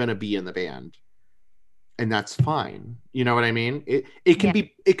never going to be in the band, and that's fine. You know what I mean? It can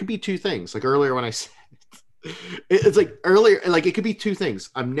be two things. Like earlier when I said, it's like earlier, like it could be two things.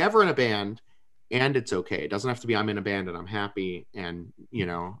 I'm never in a band, and it's okay. It doesn't have to be I'm in a band and I'm happy. And, you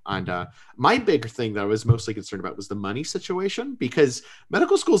know, and my big thing that I was mostly concerned about was the money situation, because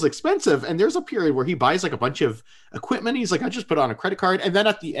medical school is expensive. And there's a period where he buys like a bunch of equipment. He's like, I just put on a credit card. And then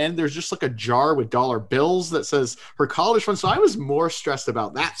at the end, there's just like a jar with dollar bills that says her college fund. So I was more stressed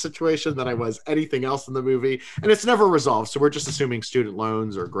about that situation than I was anything else in the movie. And it's never resolved. So we're just assuming student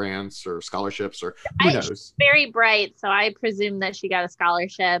loans or grants or scholarships or who knows. She's very bright. So I presume that she got a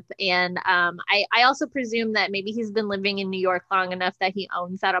scholarship. And I also presume that maybe he's been living in New York long enough that he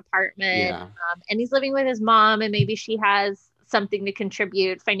owns that apartment. Yeah. And he's living with his mom, and maybe she has something to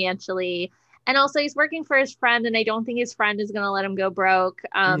contribute financially. And also he's working for his friend, and I don't think his friend is going to let him go broke.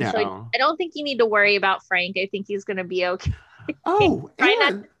 No. So I don't think you need to worry about Frank. I think he's going to be okay. Oh, try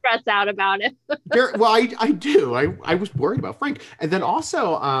not to stress out about it. Well, I do. I was worried about Frank. And then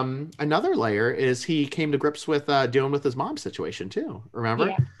also another layer is he came to grips with dealing with his mom's situation too.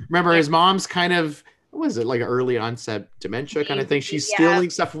 Remember? His mom's kind of, what was it, like early onset dementia kind of thing? She's stealing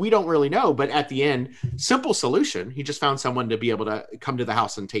stuff. We don't really know. But at the end, simple solution. He just found someone to be able to come to the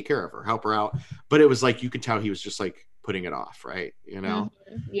house and take care of her, help her out. But it was like, you could tell he was just like putting it off, right? You know?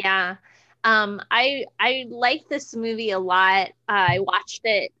 Yeah. I like this movie a lot. I watched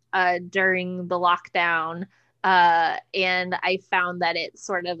it during the lockdown, and I found that it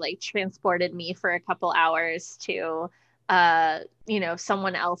sort of like transported me for a couple hours to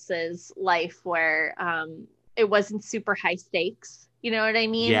someone else's life where it wasn't super high stakes. You know what I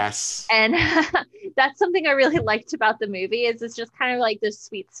mean? Yes. And that's something I really liked about the movie is it's just kind of like this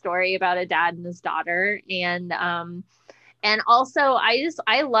sweet story about a dad and his daughter. And also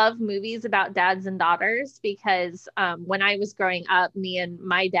I love movies about dads and daughters because when I was growing up, me and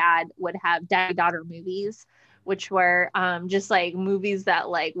my dad would have dad daughter movies, which were just like movies that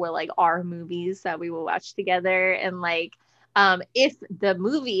like were like our movies that we would watch together. And like if the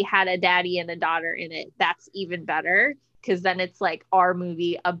movie had a daddy and a daughter in it, that's even better because then it's like our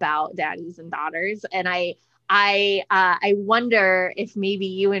movie about daddies and daughters. And I wonder if maybe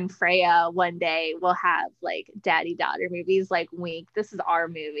you and Freya one day will have like daddy daughter movies like Wink. This is our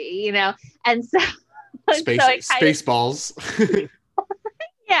movie, you know? And so, Spaceballs.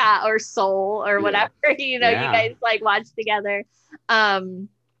 yeah, or Soul or whatever, you know, you Yeah. guys like watch together. Um,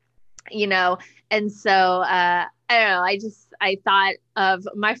 you know, and so I don't know, I thought of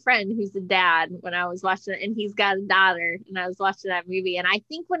my friend who's a dad when I was watching it, and he's got a daughter, and I was watching that movie. And I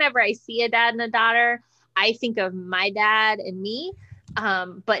think whenever I see a dad and a daughter, I think of my dad and me.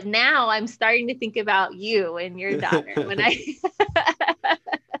 But now I'm starting to think about you and your daughter when I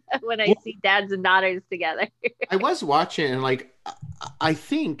when I see dads and daughters together. I was watching and like I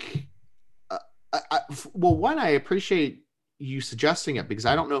think well, one, I appreciate you suggesting it because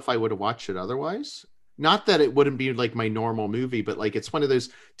I don't know if I would have watched it otherwise. Not that it wouldn't be like my normal movie, but like it's one of those,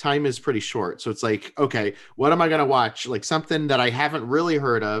 time is pretty short. So it's like, okay, what am I going to watch? Like something that I haven't really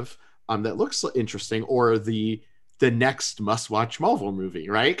heard of that looks interesting, or the next must-watch Marvel movie,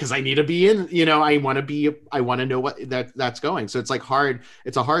 right? Because I need to be in, I want to know what that's going. So it's like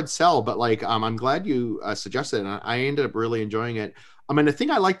it's a hard sell, but like I'm glad you suggested it, and I ended up really enjoying it. I mean, the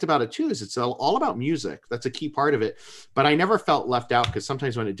thing I liked about it too is it's all about music. That's a key part of it. But I never felt left out because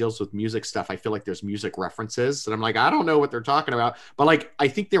sometimes when it deals with music stuff, I feel like there's music references and I'm like, I don't know what they're talking about. But like, I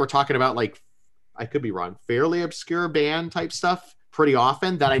think they were talking about like, I could be wrong, fairly obscure band type stuff pretty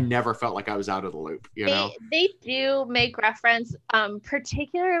often that I never felt like I was out of the loop, They do make reference.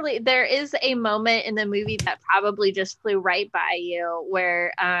 Particularly, there is a moment in the movie that probably just flew right by you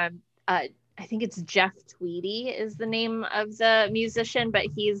where I think it's Jeff Tweedy is the name of the musician, but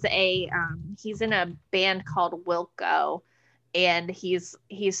he's in a band called Wilco, and he's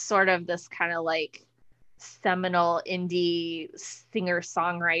sort of this kind of like seminal indie singer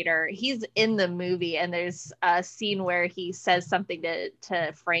songwriter. He's in the movie, and there's a scene where he says something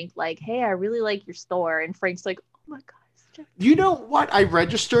to Frank like, "Hey, I really like your store," and Frank's like, "Oh my god." You know what? I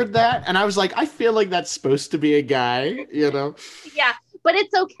registered that and I was like, I feel like that's supposed to be a guy, Yeah, but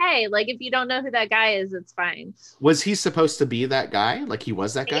it's okay. Like if you don't know who that guy is, it's fine. Was he supposed to be that guy? Like he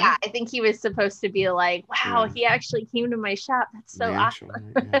was that guy? Yeah, I think he was supposed to be like, wow, he actually came to my shop. That's so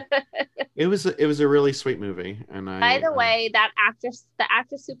awesome. Yeah. It was a really sweet movie. And By the way, the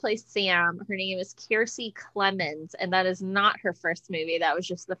actress who plays Sam, her name is Kiersey Clemons, and that is not her first movie. That was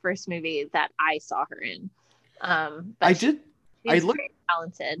just the first movie that I saw her in. She's very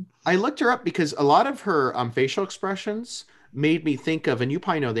talented. I looked her up because a lot of her facial expressions made me think of, and you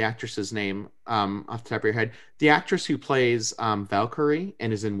probably know the actress's name off the top of your head, the actress who plays Valkyrie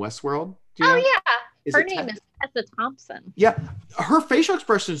and is in Westworld. Oh yeah, her name is Tessa Thompson. Yeah, her facial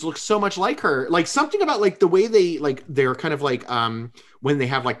expressions look so much like her. Like something about like the way they're kind of like when they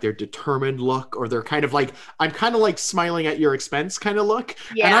have like their determined look, or they're kind of like, I'm kind of like smiling at your expense kind of look.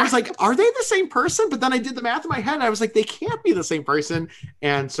 Yeah. And I was like, are they the same person? But then I did the math in my head and I was like, they can't be the same person.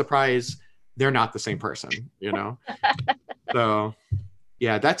 And surprise, they're not the same person, So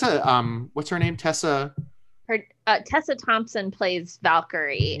yeah, that's what's her name? Tessa Thompson plays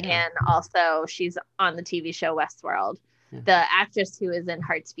Valkyrie, and also she's on the TV show Westworld. Yeah. The actress who is in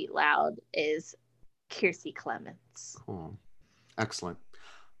Hearts Beat Loud is Kiersey Clemons. Cool. Excellent.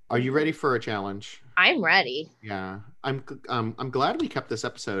 Are you ready for a challenge? I'm ready. Yeah. I'm glad we kept this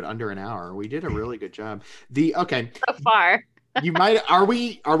episode under an hour. We did a really good job. So far. Are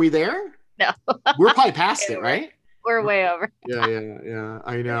we there? No. We're probably past it, right? We're way over. Yeah.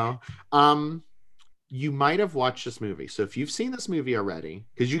 I know. You might have watched this movie. So if you've seen this movie already,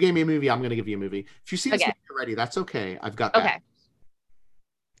 because you gave me a movie, I'm going to give you a movie. If you've seen this movie already, that's okay. I've got backups. Okay.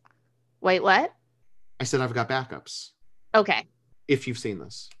 Wait, what? I said I've got backups. Okay. If you've seen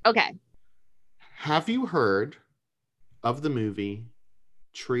this. Okay. Have you heard of the movie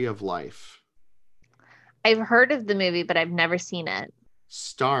Tree of Life? I've heard of the movie, but I've never seen it.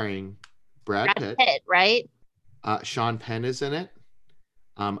 Starring Brad Pitt, right? Sean Penn is in it.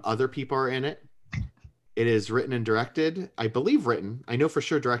 Other people are in it. It is written and directed, I know for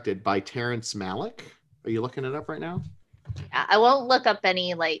sure directed by Terrence Malick. Are you looking it up right now? Yeah, I won't look up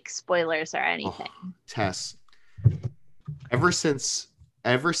any like spoilers or anything. Oh, Tess, ever since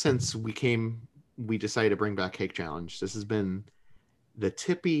we decided to bring back Cake Challenge, this has been the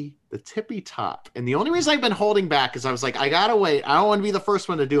tippy top. And the only reason I've been holding back is I was like, I gotta wait. I don't want to be the first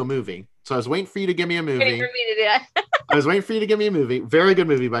one to do a movie. So I was waiting for you to give me a movie. Waiting for me to do that. I was waiting for you to give me a movie. Very good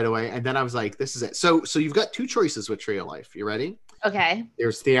movie, by the way. And then I was like, this is it. So you've got two choices with Tree of Life. You ready? Okay.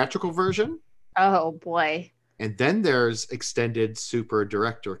 There's theatrical version. Oh boy. And then there's extended super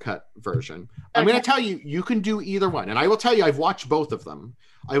director cut version. I'm going to tell you, you can do either one. And I will tell you, I've watched both of them.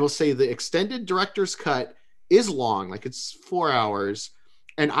 I will say the extended director's cut is long, like it's 4 hours.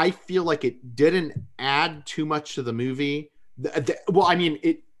 And I feel like it didn't add too much to the movie. Well, I mean,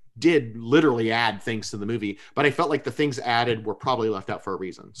 it did literally add things to the movie, but I felt like the things added were probably left out for a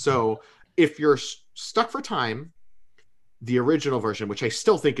reason. So if you're stuck for time, the original version, which I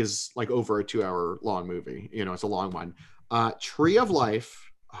still think is like over a 2 hour long movie, you know, it's a long one. Tree of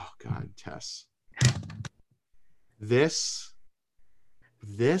Life. Oh God, Tess. This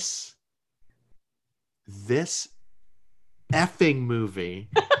effing movie,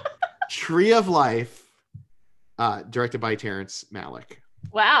 Tree of Life, directed by Terrence Malick.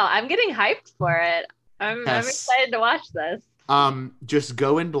 Wow, I'm getting hyped for it. I'm excited to watch this. Just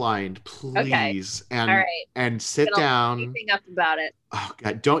go in blind, please, okay. and sit down. Anything up about it? Oh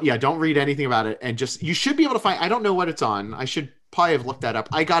God, don't read anything about it, and just you should be able to find. I don't know what it's on. I should probably have looked that up.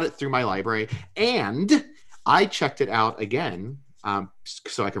 I got it through my library, and I checked it out again,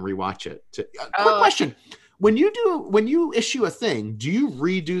 so I can rewatch it. Quick question: when you issue a thing, do you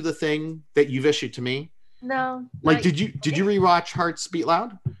redo the thing that you've issued to me? No. Like, did you rewatch Hearts Beat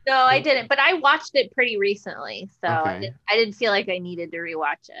Loud? No, I didn't, but I watched it pretty recently, so okay. I didn't feel like I needed to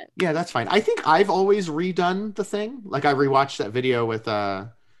rewatch it. Yeah, that's fine. I think I've always redone the thing. Like I rewatched that video with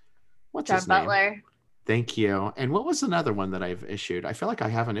what's John his name? Butler. Thank you. And what was another one that I've issued? I feel like I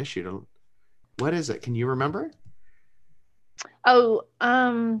haven't issued what is it? Can you remember? Oh,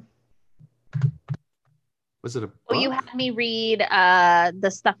 was it a book? Well, you had me read The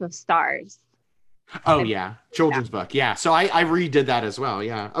Stuff of Stars. Oh yeah, children's book. Yeah, so I redid that as well.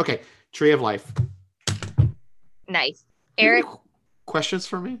 Yeah. Okay, Tree of Life. Nice, Eric. Questions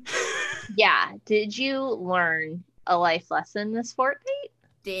for me? Yeah. Did you learn a life lesson this fortnight?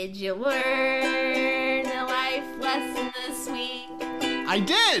 Did you learn a life lesson this week? I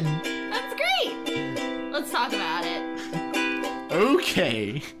did. That's great. Let's talk about it.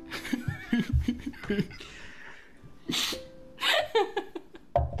 Okay.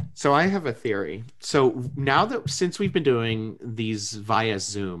 So I have a theory. So now since we've been doing these via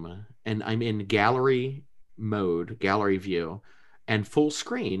Zoom and I'm in gallery mode, gallery view, and full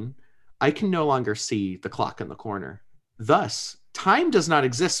screen, I can no longer see the clock in the corner. Thus, time does not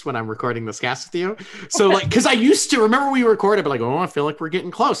exist when I'm recording this cast with you. So like, because I used to remember we recorded, but like, oh, I feel like we're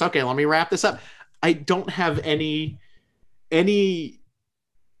getting close. Okay, let me wrap this up. I don't have any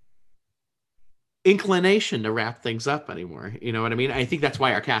inclination to wrap things up anymore. You know what I mean? I think that's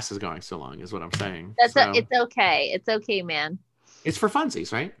why our cast is going so long, is what I'm saying. It's okay. It's okay, man. It's for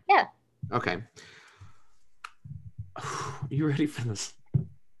funsies, right? Yeah. Okay. You ready for this?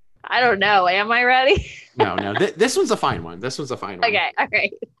 I don't know. Am I ready? No. This one's a fine one. Okay. All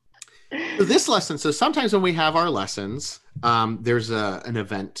right. So this lesson, so sometimes when we have our lessons, there's an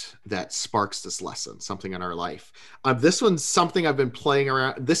event that sparks this lesson, something in our life. This one's something I've been playing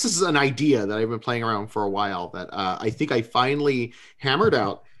around. This is an idea that I've been playing around for a while that I think I finally hammered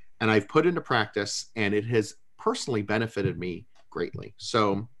out and I've put into practice, and it has personally benefited me greatly.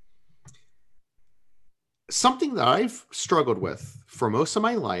 So something that I've struggled with for most of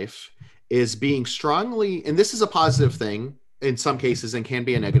my life is being strongly, and this is a positive thing in some cases and can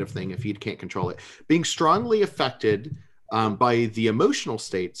be a negative thing if you can't control it, being strongly affected by the emotional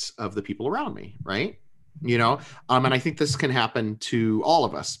states of the people around me, right? You know, and I think this can happen to all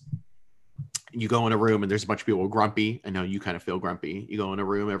of us. You go in a room and there's a bunch of people grumpy. I know you kind of feel grumpy. You go in a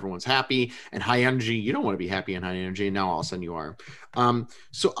room, everyone's happy and high energy. You don't want to be happy and high energy, and now all of a sudden you are.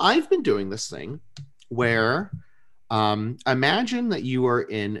 So I've been doing this thing where imagine that you are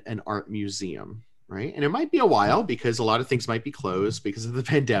in an art museum, right? And it might be a while because a lot of things might be closed because of the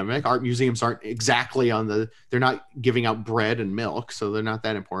pandemic. Art museums aren't exactly they're not giving out bread and milk, so they're not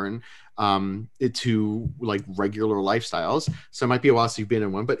that important to like regular lifestyles. So it might be a while since you've been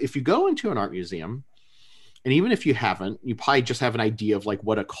in one. But if you go into an art museum, and even if you haven't, you probably just have an idea of like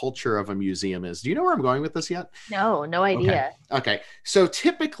what a culture of a museum is. Do you know where I'm going with this yet? No idea. Okay. So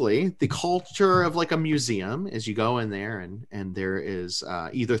typically the culture of like a museum is you go in there and there is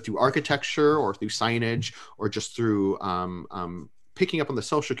either through architecture or through signage or just through picking up on the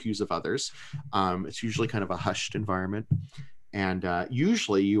social cues of others. It's usually kind of a hushed environment. And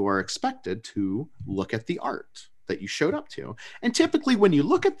usually you are expected to look at the art that you showed up to. And typically when you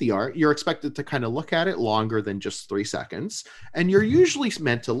look at the art, you're expected to kind of look at it longer than just 3 seconds. And you're usually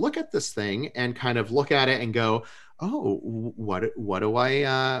meant to look at this thing and kind of look at it and go, oh, what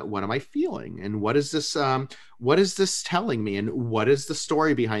am I feeling? And what is this telling me? And what is the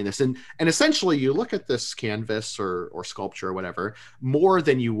story behind this? And essentially you look at this canvas or sculpture or whatever, more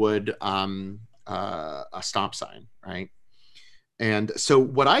than you would a stop sign, right? And so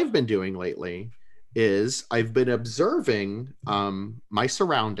what I've been doing lately is I've been observing my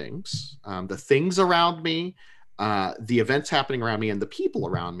surroundings, the things around me, the events happening around me, and the people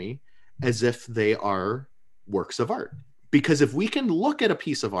around me as if they are works of art. Because if we can look at a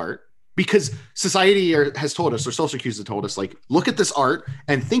piece of art, because society has told us, or social cues have told us, like, look at this art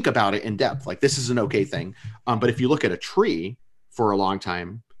and think about it in depth. Like, this is an okay thing. But if you look at a tree for a long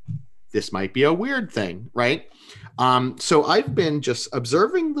time, this might be a weird thing, right? So I've been just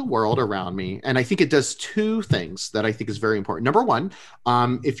observing the world around me, and I think it does two things that I think is very important. Number one,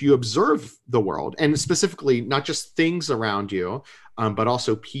 if you observe the world, and specifically not just things around you, but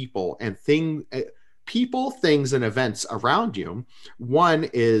also people and things and events around you. One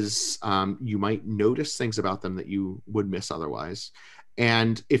is you might notice things about them that you would miss otherwise.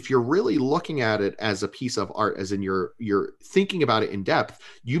 And if you're really looking at it as a piece of art, as in you're thinking about it in depth,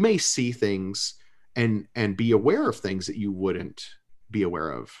 you may see things and be aware of things that you wouldn't be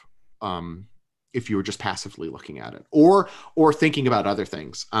aware of if you were just passively looking at it or thinking about other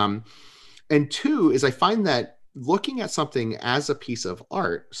things. And two is I find that looking at something as a piece of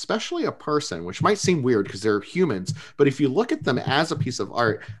art, especially a person, which might seem weird because they're humans, but if you look at them as a piece of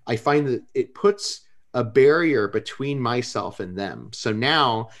art, I find that it puts a barrier between myself and them. So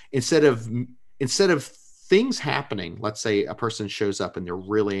now instead of things happening, let's say a person shows up and they're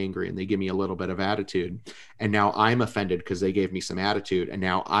really angry and they give me a little bit of attitude, and now I'm offended because they gave me some attitude, and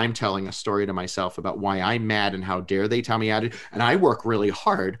now I'm telling a story to myself about why I'm mad and how dare they tell me attitude, and I work really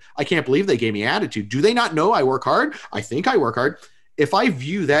hard. I can't believe they gave me attitude. Do they not know I work hard? I think I work hard. If I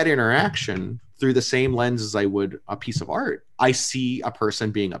view that interaction through the same lens as I would a piece of art, I see a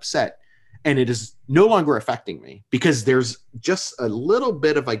person being upset, and it is no longer affecting me because there's just a little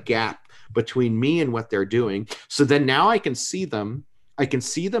bit of a gap between me and what they're doing. So then now I can see them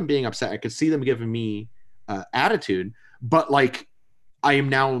being upset. I can see them giving me attitude, but like I am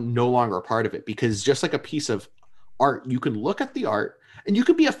now no longer a part of it, because just like a piece of art, you can look at the art and you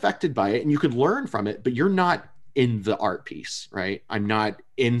can be affected by it and you can learn from it, but you're not in the art piece, right? I'm not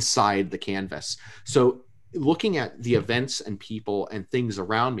inside the canvas. So looking at the events and people and things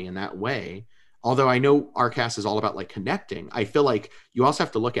around me in that way, although I know ArtCast is all about like connecting, I feel like you also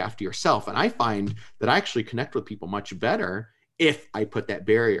have to look after yourself. And I find that I actually connect with people much better if I put that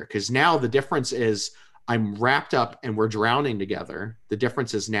barrier, because now the difference is I'm wrapped up and we're drowning together. The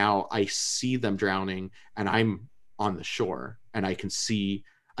difference is now I see them drowning and I'm on the shore, and I can see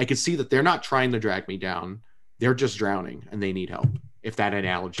that they're not trying to drag me down. They're just drowning and they need help, if that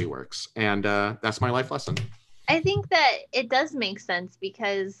analogy works. And that's my life lesson. I think that it does make sense,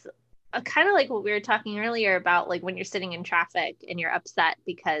 because kind of like what we were talking earlier about, like when you're sitting in traffic and you're upset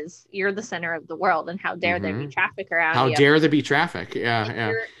because you're the center of the world and how dare there be traffic around you. How dare there be traffic?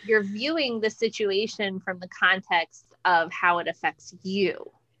 Yeah. You're viewing the situation from the context of how it affects you.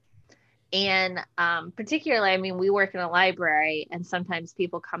 And particularly, I mean, we work in a library, and sometimes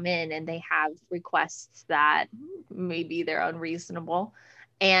people come in and they have requests that maybe they're unreasonable.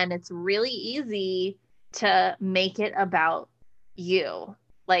 And it's really easy to make it about you,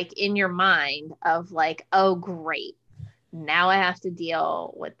 like in your mind of like, oh, great, now I have to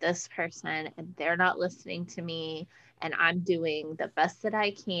deal with this person and they're not listening to me and I'm doing the best that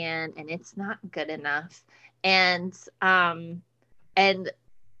I can and it's not good enough. And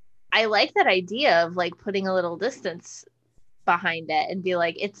I like that idea of like putting a little distance behind it and be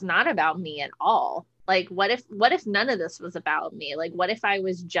like, it's not about me at all. Like, what if none of this was about me? Like, what if I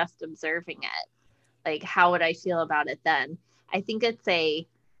was just observing it? Like, how would I feel about it then? I think it's a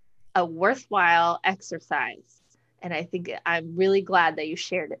worthwhile exercise. And I think I'm really glad that you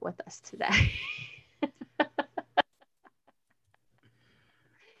shared it with us today.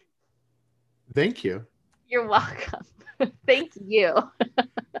 Thank you. You're welcome. Thank you.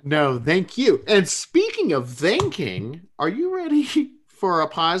 No, thank you. And speaking of thanking, are you ready for a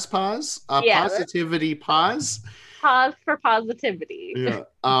pause? Positivity pause? Pause for positivity. Yeah.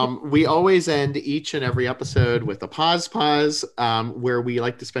 We always end each and every episode with a pause, where we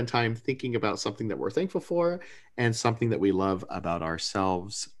like to spend time thinking about something that we're thankful for and something that we love about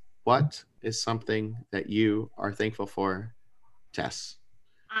ourselves. What is something that you are thankful for, Tess?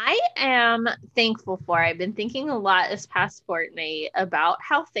 I am thankful for. I've been thinking a lot this past fortnight about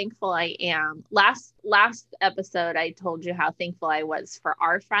how thankful I am. Last episode, I told you how thankful I was for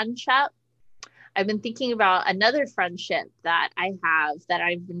our friendship. I've been thinking about another friendship that I have that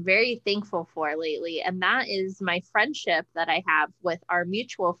I've been very thankful for lately, and that is my friendship that I have with our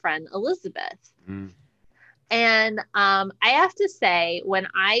mutual friend Elizabeth. Mm. And I have to say, when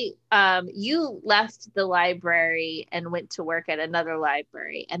you left the library and went to work at another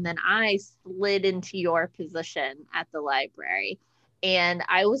library, and then I slid into your position at the library, and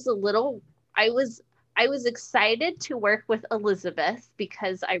I was excited to work with Elizabeth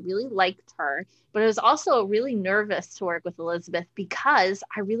because I really liked her, but I was also really nervous to work with Elizabeth because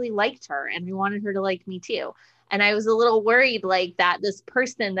I really liked her and I wanted her to like me too. And I was a little worried like that this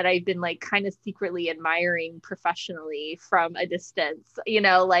person that I've been like kind of secretly admiring professionally from a distance,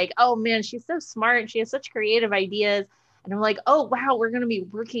 like, oh man, she's so smart. She has such creative ideas. And I'm like, oh wow, we're going to be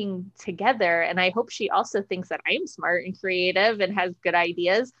working together. And I hope she also thinks that I'm smart and creative and has good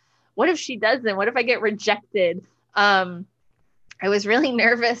ideas. What if she doesn't? What if I get rejected? I was really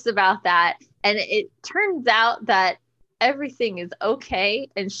nervous about that. And it turns out that everything is okay.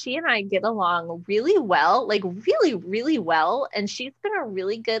 And she and I get along really well, like really, really well. And she's been a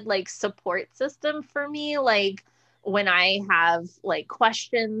really good like support system for me. Like when I have like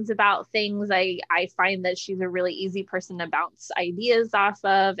questions about things, I find that she's a really easy person to bounce ideas off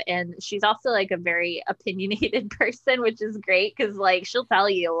of. And she's also like a very opinionated person, which is great because like she'll tell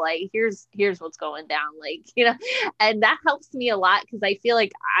you like here's what's going down, like, and that helps me a lot because I feel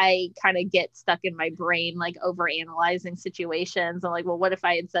like I kind of get stuck in my brain like over analyzing situations. I'm like, well, what if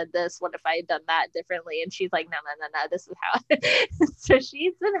I had said this? What if I had done that differently? And she's like, no, this is how. So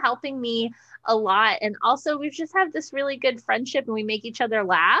she's been helping me a lot. And also we've just had this really good friendship and we make each other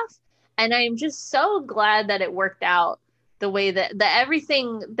laugh. And I'm just so glad that it worked out the way that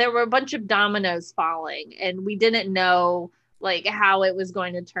everything, there were a bunch of dominoes falling and we didn't know like how it was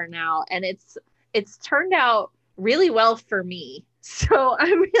going to turn out. And it's turned out really well for me. So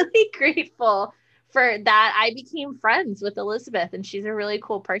I'm really grateful for that. I became friends with Elizabeth and she's a really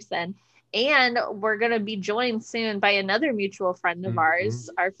cool person. And we're going to be joined soon by another mutual friend of ours.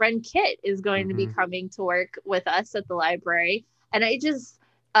 Our friend Kit is going to be coming to work with us at the library. And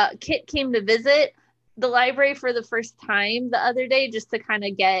Kit came to visit the library for the first time the other day just to kind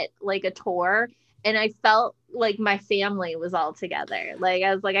of get like a tour. And I felt like my family was all together. Like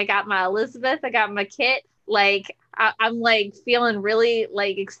I was like, I got my Elizabeth, I got my Kit. Like I'm like feeling really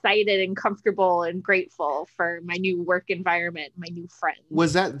like excited and comfortable and grateful for my new work environment, my new friends.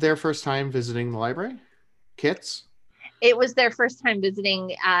 Was that their first time visiting the library? Kit's? It was their first time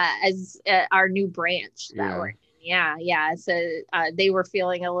visiting as our new branch that we're in. Yeah. So they were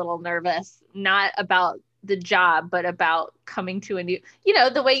feeling a little nervous, not about the job, but about coming to a new,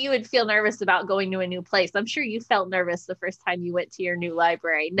 the way you would feel nervous about going to a new place. I'm sure you felt nervous the first time you went to your new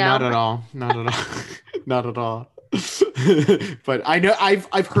library. No, not at all. Not at all. But I know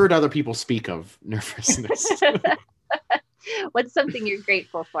I've heard other people speak of nervousness. What's something you're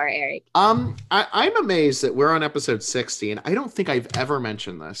grateful for, Eric? I'm amazed that we're on episode 60, and I don't think I've ever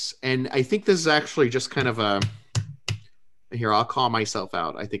mentioned this. And I think this is actually just kind of here, I'll call myself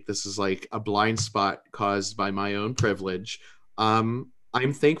out. I think this is like a blind spot caused by my own privilege. I'm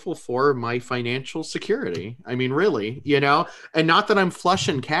thankful for my financial security. I mean, really, and not that I'm flush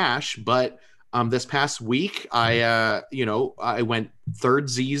in cash, but this past week, I went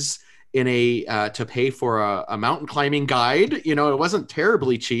thirdsies in to pay for a mountain climbing guide. It wasn't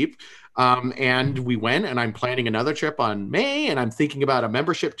terribly cheap. And we went, and I'm planning another trip on May, and I'm thinking about a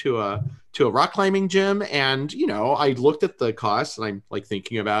membership to a rock climbing gym. And, I looked at the costs and I'm like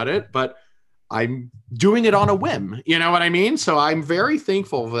thinking about it, but I'm doing it on a whim. You know what I mean? So I'm very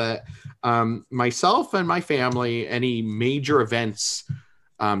thankful that myself and my family, any major events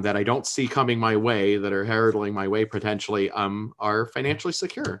that I don't see coming my way, that are heralding my way potentially, are financially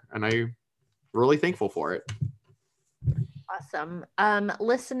secure. And I'm really thankful for it. Awesome.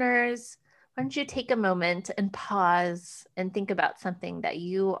 Listeners, why don't you take a moment and pause and think about something that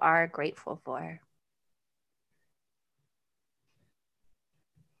you are grateful for?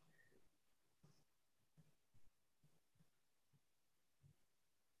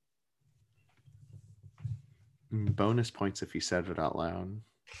 Bonus points if you said it out loud.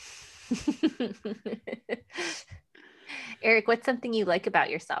 Eric, what's something you like about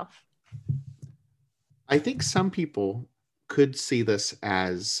yourself? I think some people could see this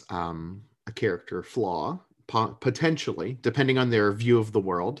as a character flaw, potentially, depending on their view of the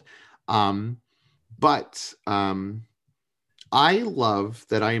world. But I love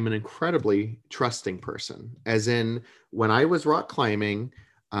that I am an incredibly trusting person. As in, when I was rock climbing,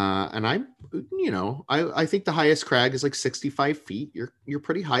 And I think the highest crag is like 65 feet. You're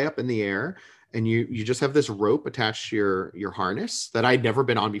pretty high up in the air, and you just have this rope attached to your harness that I'd never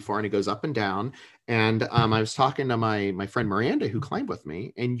been on before, and it goes up and down. And I was talking to my friend Miranda, who climbed with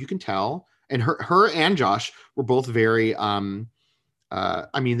me, and you can tell, and her and Josh were both very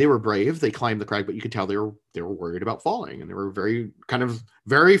they were brave. They climbed the crag, but you could tell they were worried about falling, and they were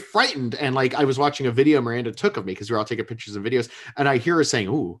very frightened. And like, I was watching a video Miranda took of me, because we were all taking pictures and videos, and I hear her saying,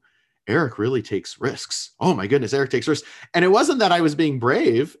 "Ooh, Eric really takes risks. Oh my goodness, Eric takes risks." And it wasn't that I was being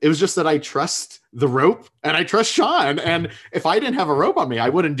brave. It was just that I trust the rope and I trust Sean. And if I didn't have a rope on me, I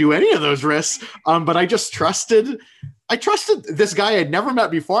wouldn't do any of those risks. But I just trusted. I trusted this guy I'd never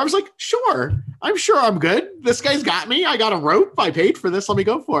met before. I was like, I'm sure I'm good. This guy's got me. I got a rope. I paid for this. Let me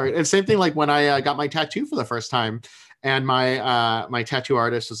go for it. And same thing like when I got my tattoo for the first time, and my tattoo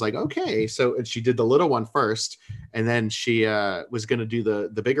artist was like, okay. So, and she did the little one first, and then she was going to do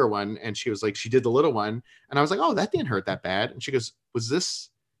the bigger one. And she was like, she did the little one. And I was like, oh, that didn't hurt that bad. And she goes, was this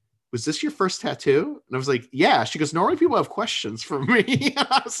your first tattoo? And I was like, yeah. She goes, normally people have questions for me. And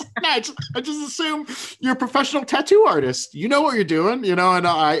I was like, I just assume you're a professional tattoo artist. You know what you're doing, and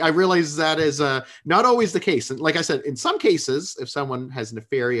I realize that is not always the case. And like I said, in some cases, if someone has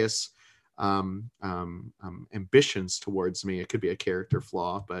nefarious ambitions towards me, it could be a character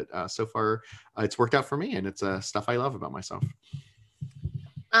flaw. But so far, it's worked out for me, and it's stuff I love about myself.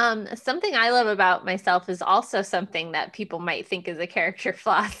 Something I love about myself is also something that people might think is a character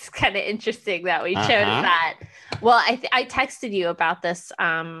flaw. It's kind of interesting that we chose that. Well, I texted you about this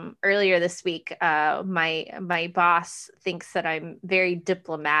earlier this week. My boss thinks that I'm very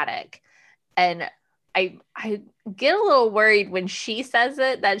diplomatic, and I get a little worried when she says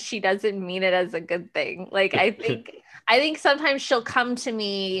it that she doesn't mean it as a good thing. Like, I think sometimes she'll come to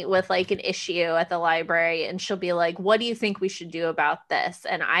me with like an issue at the library, and she'll be like, what do you think we should do about this?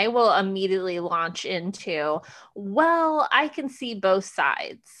 And I will immediately launch into, well, I can see both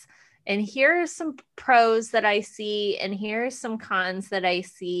sides. And here are some pros that I see, and here are some cons that I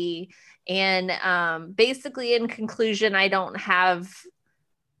see. And basically, in conclusion, I don't have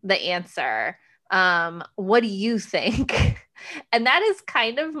the answer. What do you think? And that is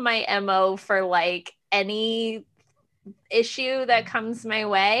kind of my MO for like any issue that comes my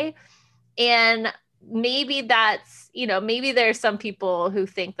way. And maybe that's, maybe there's some people who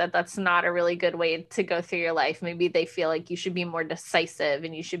think that that's not a really good way to go through your life. Maybe they feel like you should be more decisive,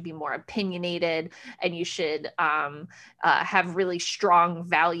 and you should be more opinionated, and you should have really strong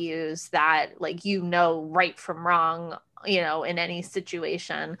values that like, right from wrong, in any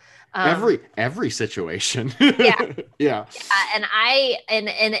situation. Every situation. Yeah. And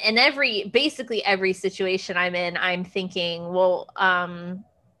basically every situation I'm in, I'm thinking, well,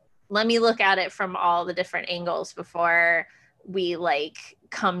 let me look at it from all the different angles before we like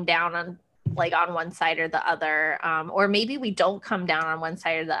come down on one side or the other. Or maybe we don't come down on one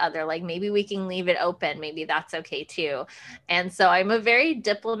side or the other. Like, maybe we can leave it open. Maybe that's okay too. And so I'm a very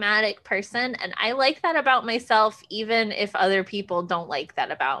diplomatic person, and I like that about myself, even if other people don't like that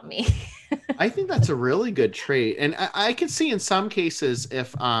about me. I think that's a really good trait. And I can see in some cases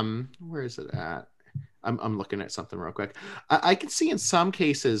if, where is it at? I'm looking at something real quick. I can see in some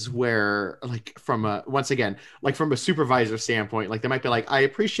cases where, like, from a supervisor standpoint, like they might be like, I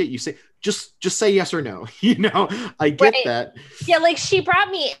appreciate you say, just say yes or no. I get that. Yeah, like she brought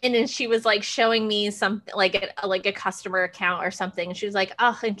me in and she was like showing me something like a customer account or something. And she was like,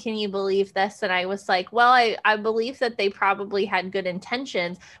 oh, and can you believe this? And I was like, well, I believe that they probably had good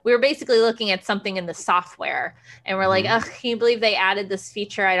intentions. We were basically looking at something in the software, and we're like, oh, can you believe they added this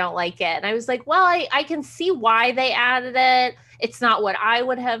feature? I don't like it. And I was like, well, I can see why they added it. It's not what I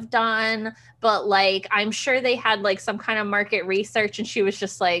would have done, but like, I'm sure they had like some kind of market research. And she was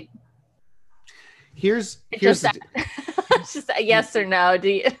just like, Here's it's just a yes or no. Do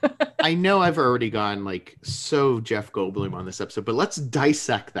you? I know I've already gone like so Jeff Goldblum on this episode, but let's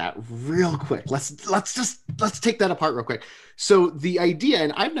dissect that real quick. Let's take that apart real quick. So the idea,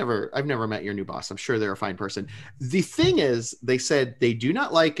 and I've never met your new boss. I'm sure they're a fine person. The thing is, they said they do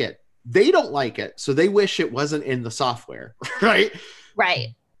not like it. They don't like it, so they wish it wasn't in the software, right? Right.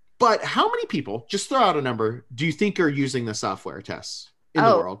 But how many people, just throw out a number, do you think are using the software tests in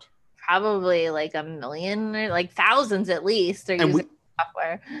the world? Probably like 1 million, or like thousands at least are using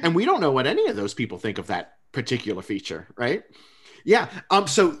software. And we don't know what any of those people think of that particular feature, right? Yeah.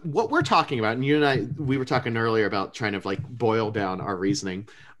 So what we're talking about, and you and I, we were talking earlier about trying to like boil down our reasoning.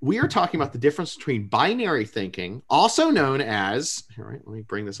 We are talking about the difference between binary thinking, also known as, all right, let me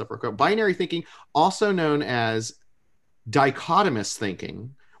bring this up real quick. Binary thinking, also known as dichotomous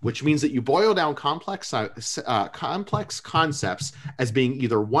thinking, which means that you boil down complex concepts as being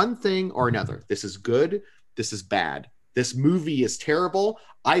either one thing or another. This is good. This is bad. This movie is terrible.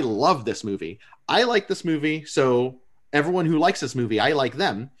 I love this movie. I like this movie, so everyone who likes this movie, I like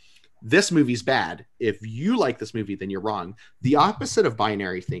them. This movie's bad. If you like this movie, then you're wrong. The opposite of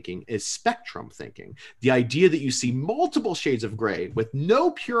binary thinking is spectrum thinking. The idea that you see multiple shades of gray with no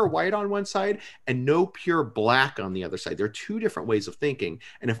pure white on one side and no pure black on the other side. There are two different ways of thinking.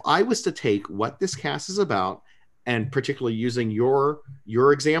 And if I was to take what this cast is about, and particularly using your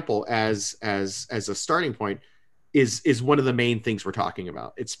example as a starting point, is one of the main things we're talking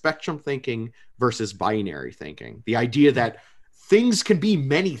about. It's spectrum thinking versus binary thinking. The idea that things can be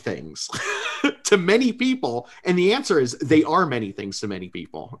many things to many people. And the answer is they are many things to many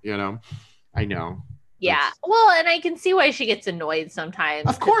people, you know? I know. Yeah. Well, and I can see why she gets annoyed sometimes.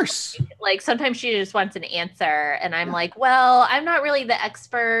 Of course. Like sometimes she just wants an answer. And I'm like, well, I'm not really the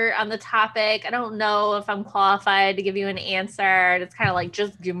expert on the topic. I don't know if I'm qualified to give you an answer. And it's kind of like,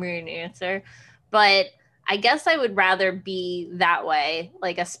 just give me an answer. But I guess I would rather be that way,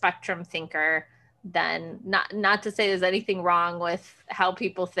 like a spectrum thinker, than not to say there's anything wrong with how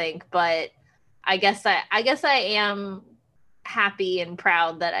people think, but I guess I am happy and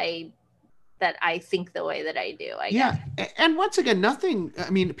proud that I think the way that I do. I guess. And once again, I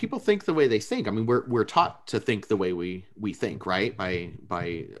mean, people think the way they think. I mean, we're taught to think the way we think, right?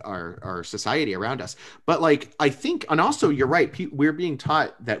 By our society around us. But like, I think, and also you're right, we're being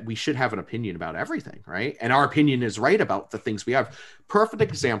taught that we should have an opinion about everything, right? And our opinion is right about the things we have. Perfect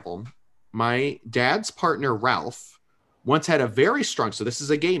example. My dad's partner, Ralph, once had a very strong, so this is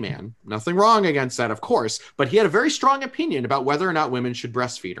a gay man, nothing wrong against that, of course, but he had a very strong opinion about whether or not women should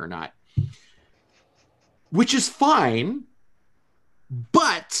breastfeed or not, which is fine.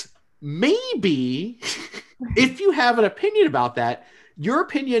 But maybe if you have an opinion about that, your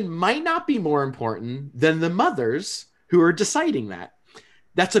opinion might not be more important than the mothers who are deciding that.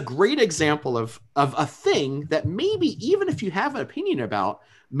 That's a great example of a thing that maybe even if you have an opinion about,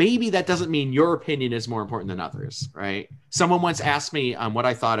 maybe that doesn't mean your opinion is more important than others, right? Someone once asked me what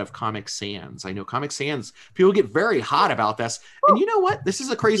I thought of Comic Sans. I know Comic Sans, people get very hot about this. And you know what? This is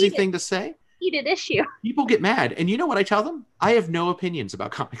a crazy thing to say. Heated issue. People get mad. And you know what I tell them? I have no opinions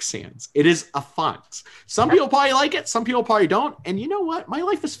about Comic Sans. It is a font. Some people probably like it. Some people probably don't. And you know what? My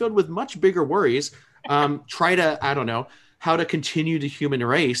life is filled with much bigger worries. Try to, I don't know, how to continue the human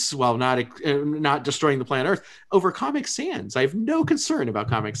race while not destroying the planet Earth over Comic Sans. I have no concern about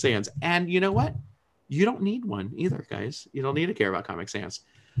Comic Sans. And you know what? You don't need one either, guys. You don't need to care about Comic Sans.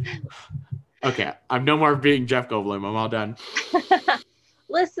 Okay, I'm no more being Jeff Goldblum. I'm all done.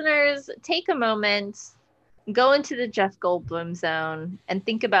 Listeners, take a moment, go into the Jeff Goldblum zone, and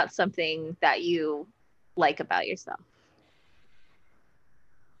think about something that you like about yourself.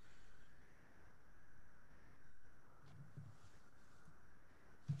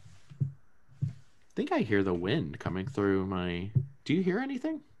 I think I hear the wind coming through do you hear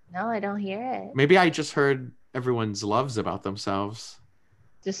anything? No, I don't hear it. Maybe I just heard everyone's loves about themselves.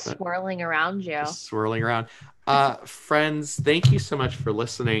 Just swirling around you. Just swirling around. Friends, thank you so much for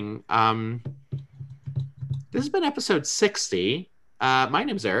listening. This has been episode 60. My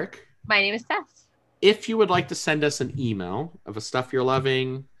name's Eric. My name is Tess. If you would like to send us an email of a stuff you're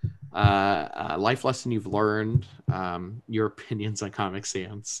loving, a life lesson you've learned, your opinions on Comic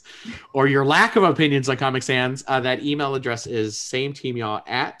Sans, or your lack of opinions on Comic Sans, that email address is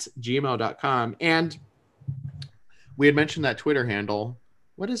sameteamyall@gmail.com. And we had mentioned that Twitter handle.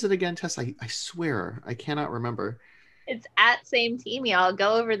 What is it again, Tess? I swear I cannot remember. It's @SameTeam, y'all.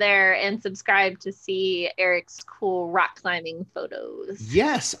 Go over there and subscribe to see Eric's cool rock climbing photos.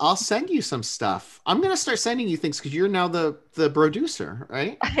 Yes, I'll send you some stuff. I'm going to start sending you things because you're now the producer,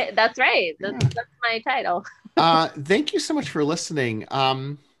 right? That's right. That's my title. Thank you so much for listening.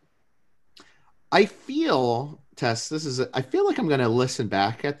 I feel, Tess, I feel like I'm going to listen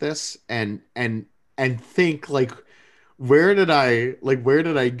back at this and think like, where did I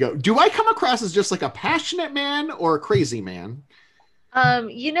go? Do I come across as just like a passionate man or a crazy man?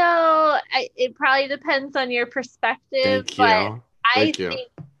 It probably depends on your perspective. I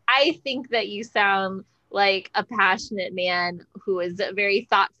think that you sound like a passionate man who is a very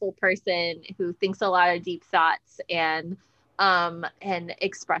thoughtful person who thinks a lot of deep thoughts and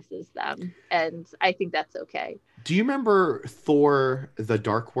expresses them. And I think that's okay. Do you remember Thor: The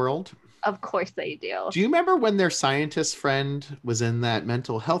Dark World? Of course I do. Do you remember when their scientist friend was in that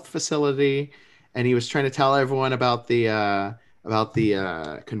mental health facility and he was trying to tell everyone about the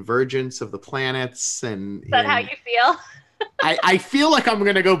convergence of the planets? And is that how you feel? I feel like I'm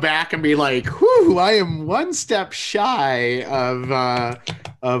gonna go back and be like, whew, I am one step shy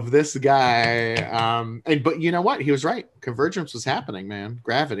of this guy. But you know what? He was right. Convergence was happening, man.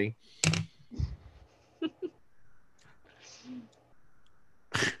 Gravity.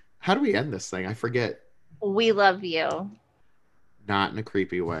 How do we end this thing? I forget. We love you. Not in a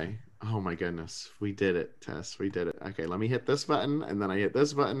creepy way. Oh my goodness. We did it, Tess. We did it. Okay, let me hit this button, and then I hit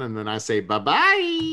this button, and then I say bye-bye.